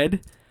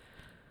spread.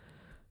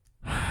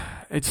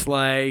 It's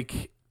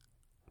like,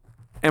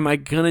 am I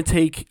gonna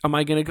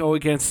go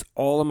against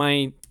all of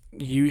my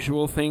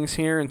usual things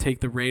here and take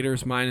the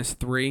Raiders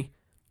 -3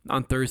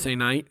 on Thursday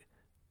night?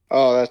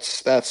 Oh,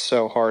 that's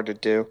so hard to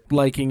do.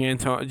 Liking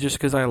just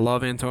because I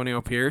love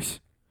Antonio Pierce,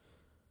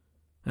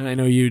 and I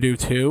know you do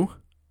too.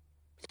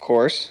 Of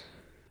course.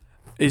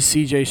 Is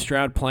C.J.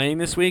 Stroud playing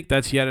this week?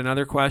 That's yet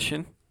another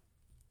question.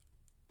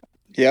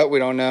 Yeah, we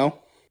don't know.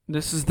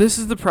 This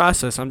is the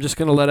process. I'm just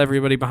gonna let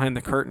everybody behind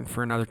the curtain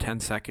for another 10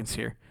 seconds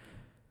here.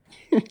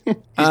 He's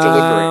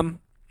deliberating.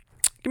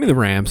 Give me the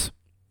Rams.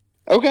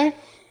 Okay.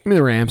 Give me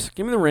the Rams.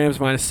 Give me the Rams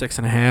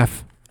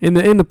 -6.5 in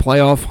the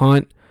playoff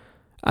hunt.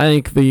 I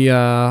think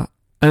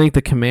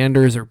the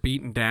Commanders are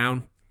beaten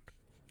down.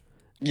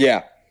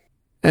 Yeah.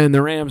 And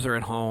the Rams are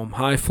at home,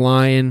 high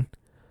flying.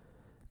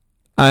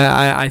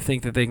 I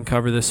think that they can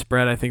cover this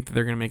spread. I think that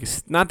they're going to make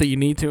not that you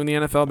need to in the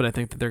NFL, but I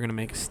think that they're going to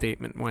make a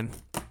statement win.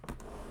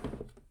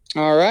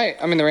 All right.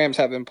 I mean, the Rams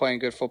have been playing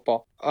good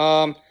football.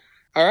 All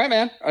right,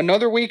 man.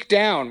 Another week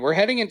down. We're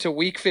heading into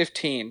week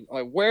 15.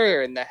 Like,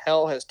 where in the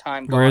hell has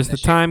time gone? Where's the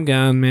time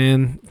gone,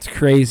 man? It's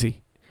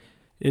crazy.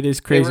 It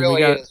is crazy. It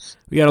really is.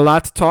 We got a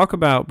lot to talk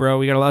about, bro.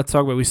 We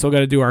still got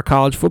to do our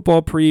college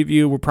football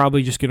preview. We're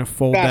probably just going to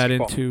fold that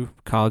into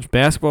college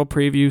basketball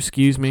preview.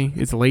 Excuse me.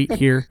 It's late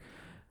here.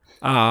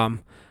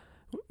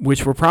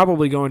 Which we're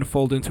probably going to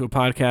fold into a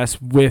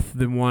podcast with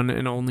the one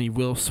and only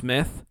Will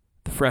Smith,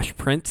 the Fresh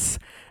Prince.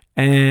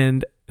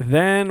 And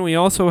then we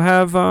also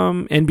have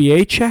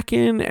NBA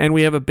check-in, and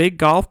we have a big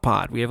golf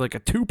pod. We have like a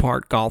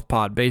 2-part golf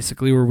pod,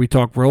 basically, where we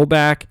talk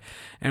rollback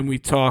and we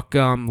talk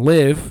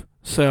live.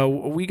 So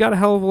we got a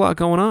hell of a lot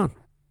going on.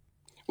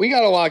 We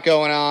got a lot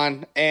going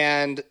on,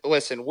 and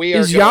listen, we are.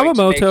 Is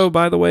Yamamoto,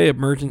 by the way,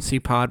 emergency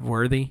pod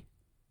worthy?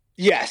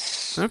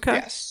 Yes. Okay.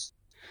 Yes.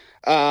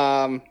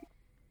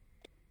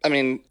 I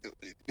mean,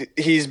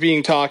 he's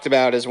being talked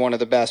about as one of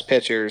the best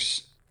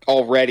pitchers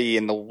already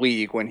in the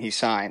league when he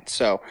signed.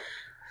 So,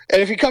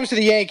 and if he comes to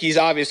the Yankees,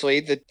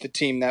 obviously the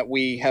team that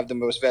we have the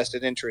most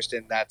vested interest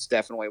in, that's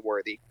definitely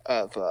worthy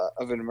of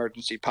an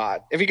emergency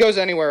pod. If he goes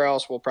anywhere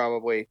else, we'll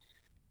probably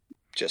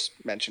just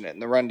mention it in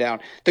the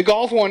rundown. The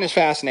golf one is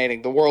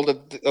fascinating. The world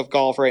of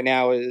golf right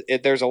now,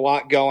 there's a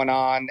lot going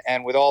on,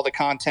 and with all the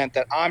content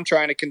that I'm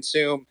trying to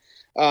consume,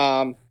 we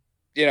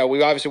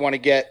obviously want to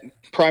get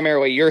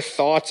primarily your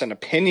thoughts and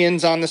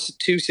opinions on the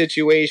two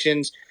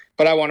situations,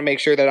 but I want to make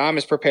sure that I'm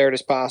as prepared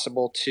as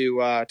possible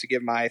to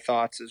give my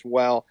thoughts as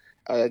well,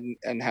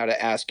 and how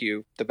to ask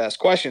you the best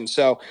questions.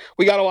 So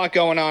we got a lot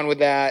going on with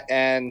that.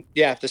 And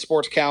yeah, the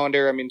sports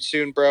calendar, I mean,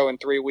 soon, bro, in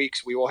 3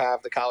 weeks, we will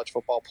have the college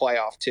football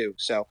playoff too.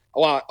 So a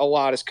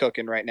lot is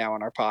cooking right now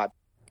on our pod.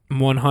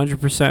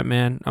 100%,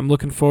 man. I'm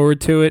looking forward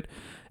to it.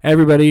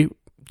 Everybody,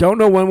 don't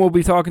know when we'll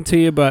be talking to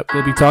you, but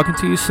we'll be talking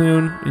to you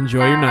soon.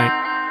 Enjoy your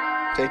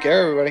night. Take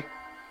care, everybody.